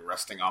controller, like,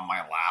 resting on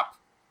my lap.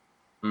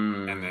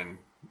 And then,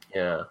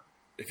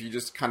 if you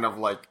just kind of,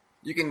 like,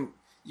 you can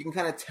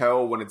kind of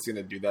tell when it's going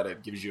to do that.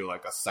 It gives you,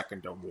 like, a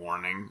second of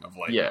warning of,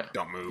 like,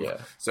 don't move.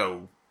 Yeah.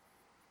 So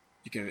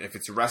you can, if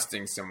it's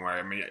resting somewhere,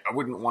 I mean, I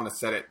wouldn't want to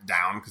set it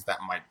down because that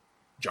might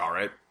jar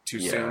it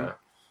too soon.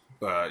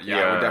 But,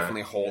 I would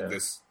definitely hold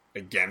this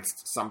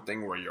against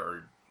something where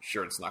you're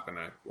sure it's not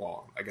gonna,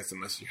 well, I guess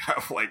unless you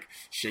have like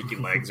shaky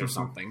legs or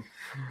something,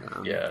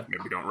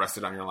 maybe don't rest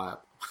it on your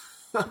lap.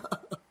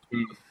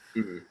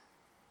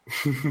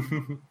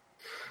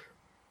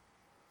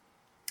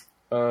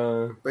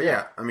 But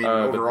yeah, I mean,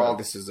 overall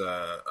this is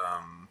a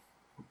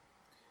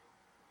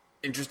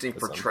interesting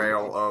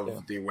portrayal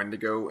of the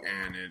Wendigo,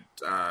 and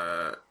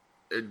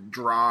it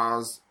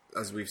draws,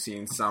 as we've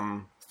seen,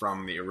 some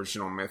from the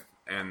original myth,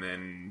 and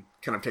then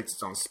kind of takes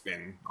its own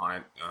spin on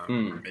it,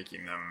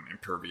 making them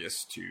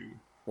impervious to,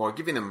 well,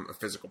 giving them a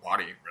physical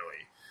body,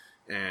 really,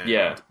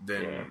 and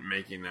then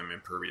making them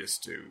impervious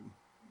to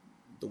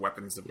the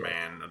weapons of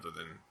man other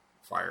than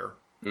fire.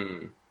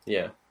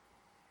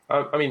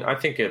 I mean, I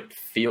think it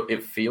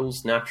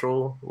feels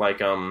natural.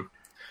 Like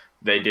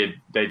they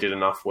did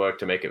enough work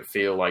to make it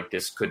feel like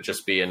this could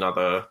just be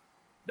another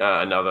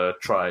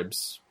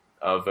tribe's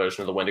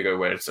version of the Wendigo,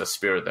 where it's a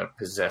spirit that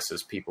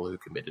possesses people who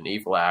commit an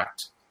evil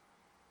act,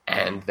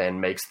 and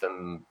then makes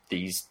them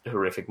these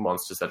horrific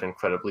monsters that are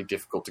incredibly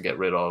difficult to get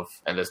rid of,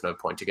 and there's no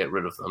point to get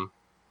rid of them.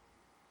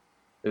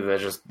 They're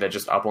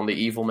just up on the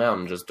evil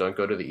mountain. Just don't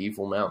go to the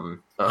evil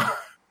mountain.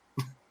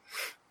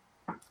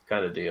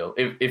 Kind of deal.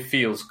 It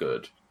feels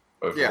good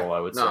overall, I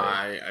would say.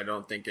 I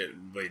don't think it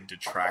really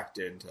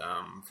detracted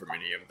from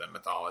any of the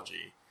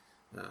mythology.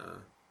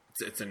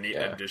 It's a neat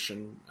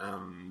addition.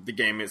 The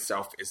game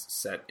itself is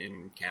set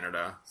in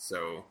Canada,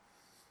 so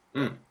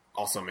it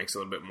also makes a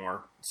little bit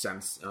more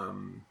sense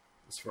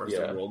as far as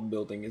the world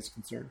building is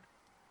concerned.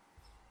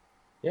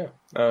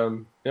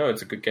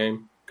 It's a good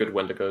game. Good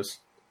Wendigos.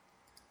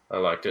 I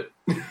liked it.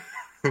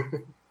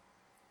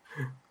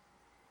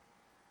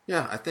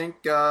 I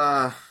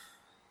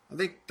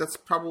think that's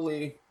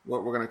probably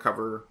what we're going to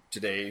cover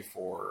today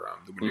for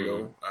the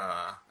Wendigo.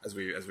 As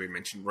we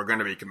mentioned, we're going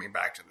to be coming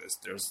back to this.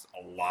 There's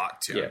a lot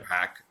to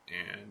unpack,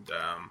 and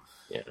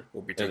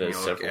we'll be taking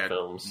a look at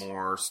films,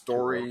 more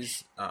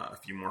stories, a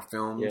few more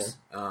films.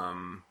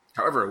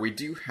 However, we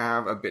do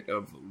have a bit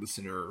of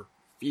listener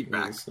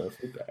feedback.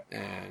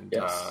 And do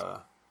you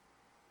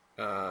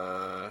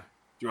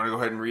want to go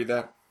ahead and read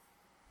that?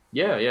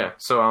 Yeah.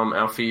 So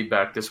our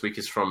feedback this week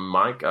is from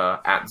Mike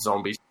at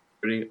Zombie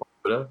Security on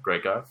Twitter.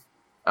 Great guy.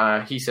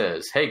 He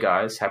says, "Hey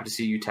guys, happy to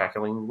see you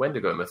tackling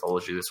Wendigo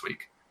mythology this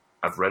week.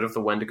 I've read of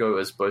the Wendigo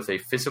as both a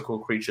physical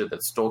creature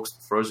that stalks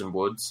the frozen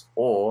woods,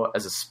 or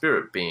as a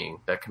spirit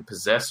being that can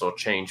possess or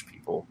change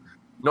people.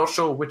 Not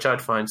sure which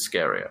I'd find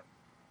scarier.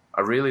 I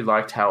really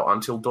liked how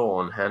Until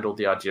Dawn handled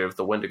the idea of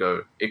the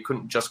Wendigo. It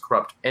couldn't just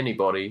corrupt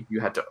anybody,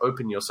 you had to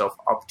open yourself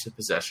up to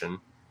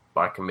possession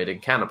by committing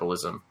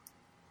cannibalism.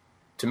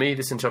 To me,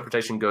 this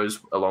interpretation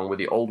goes along with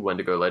the old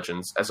Wendigo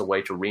legends as a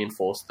way to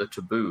reinforce the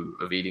taboo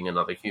of eating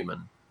another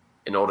human.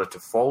 In order to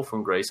fall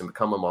from grace and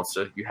become a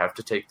monster, you have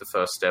to take the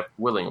first step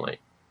willingly.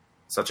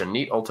 Such a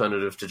neat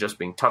alternative to just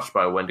being touched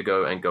by a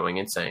Wendigo and going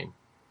insane.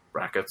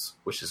 Brackets,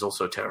 which is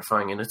also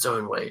terrifying in its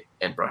own way,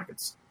 end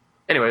brackets.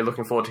 Anyway,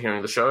 looking forward to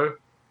hearing the show.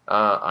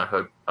 I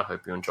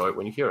hope you enjoy it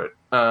when you hear it.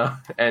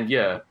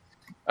 That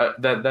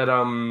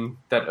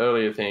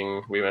earlier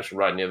thing we mentioned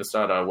right near the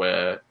start,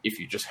 where if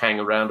you just hang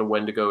around a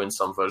Wendigo in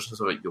some versions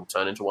of it, you'll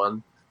turn into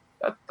one.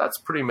 That's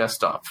pretty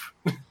messed up.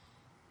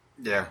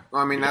 Yeah,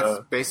 well, I mean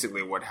that's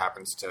basically what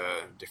happens to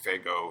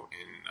DeFago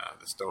in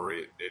the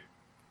story. It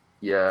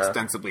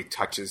ostensibly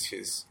touches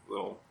his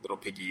little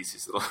piggies,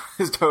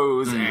 his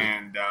toes,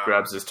 and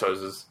grabs his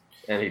toes,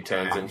 and he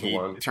turns into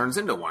one. Turns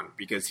into one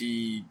because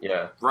he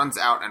runs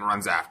out and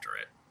runs after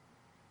it,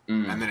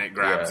 and then it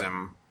grabs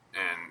him.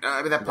 And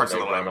I mean that part's a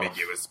little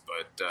ambiguous,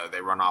 but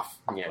they run off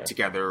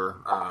together,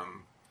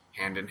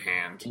 hand in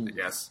hand, I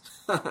guess,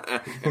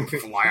 and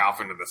fly off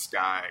into the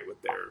sky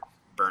with their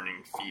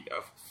burning feet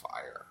of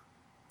fire.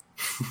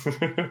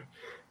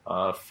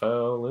 I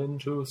fell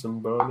into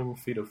some burning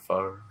feet of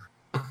fire.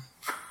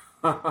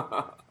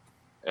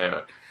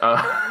 Anyway,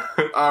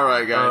 all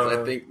right, guys.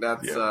 I think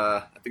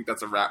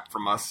that's a wrap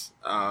from us.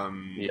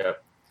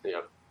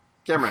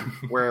 Cameron,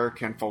 where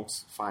can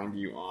folks find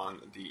you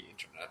on the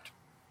internet?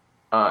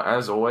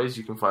 As always,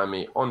 you can find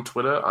me on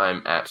Twitter.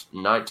 I'm at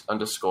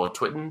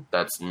knight_twitten.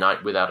 That's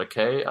knight without a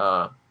K.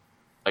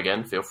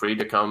 Again, feel free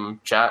to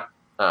come chat,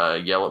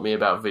 yell at me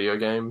about video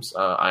games.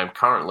 I am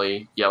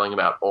currently yelling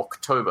about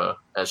October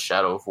as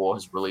Shadow of War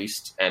has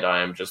released, and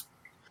I am just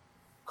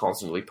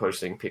constantly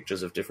posting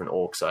pictures of different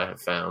orcs I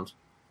have found.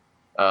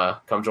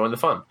 Come join the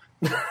fun.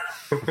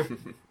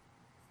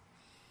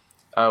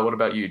 What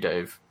about you,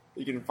 Dave?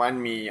 You can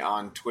find me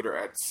on Twitter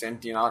at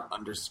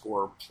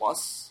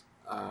Sentient_plus.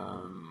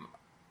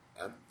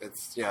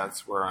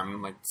 That's where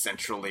I'm like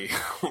centrally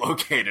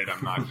located.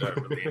 I'm not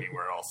really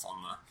anywhere else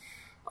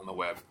on the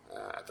web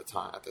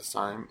at this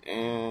time.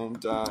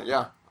 And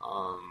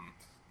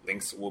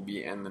links will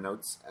be in the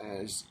notes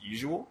as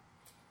usual.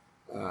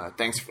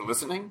 Thanks for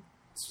listening.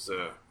 This was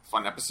a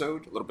fun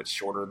episode, a little bit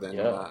shorter than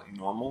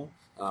normal.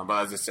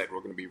 But as I said, we're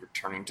going to be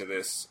returning to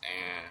this,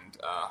 and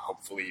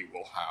hopefully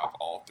we'll have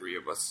all three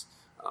of us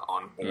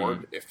on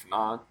board. If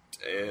not,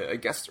 a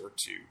guest or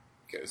two,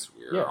 because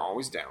we're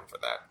always down for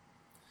that.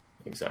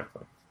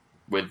 Exactly.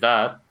 With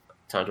that,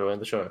 time to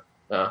end the show.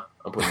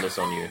 I'm putting this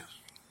on you.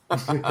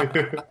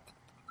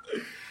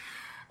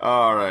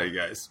 All right,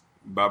 guys.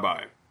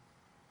 Bye-bye.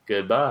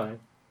 Goodbye.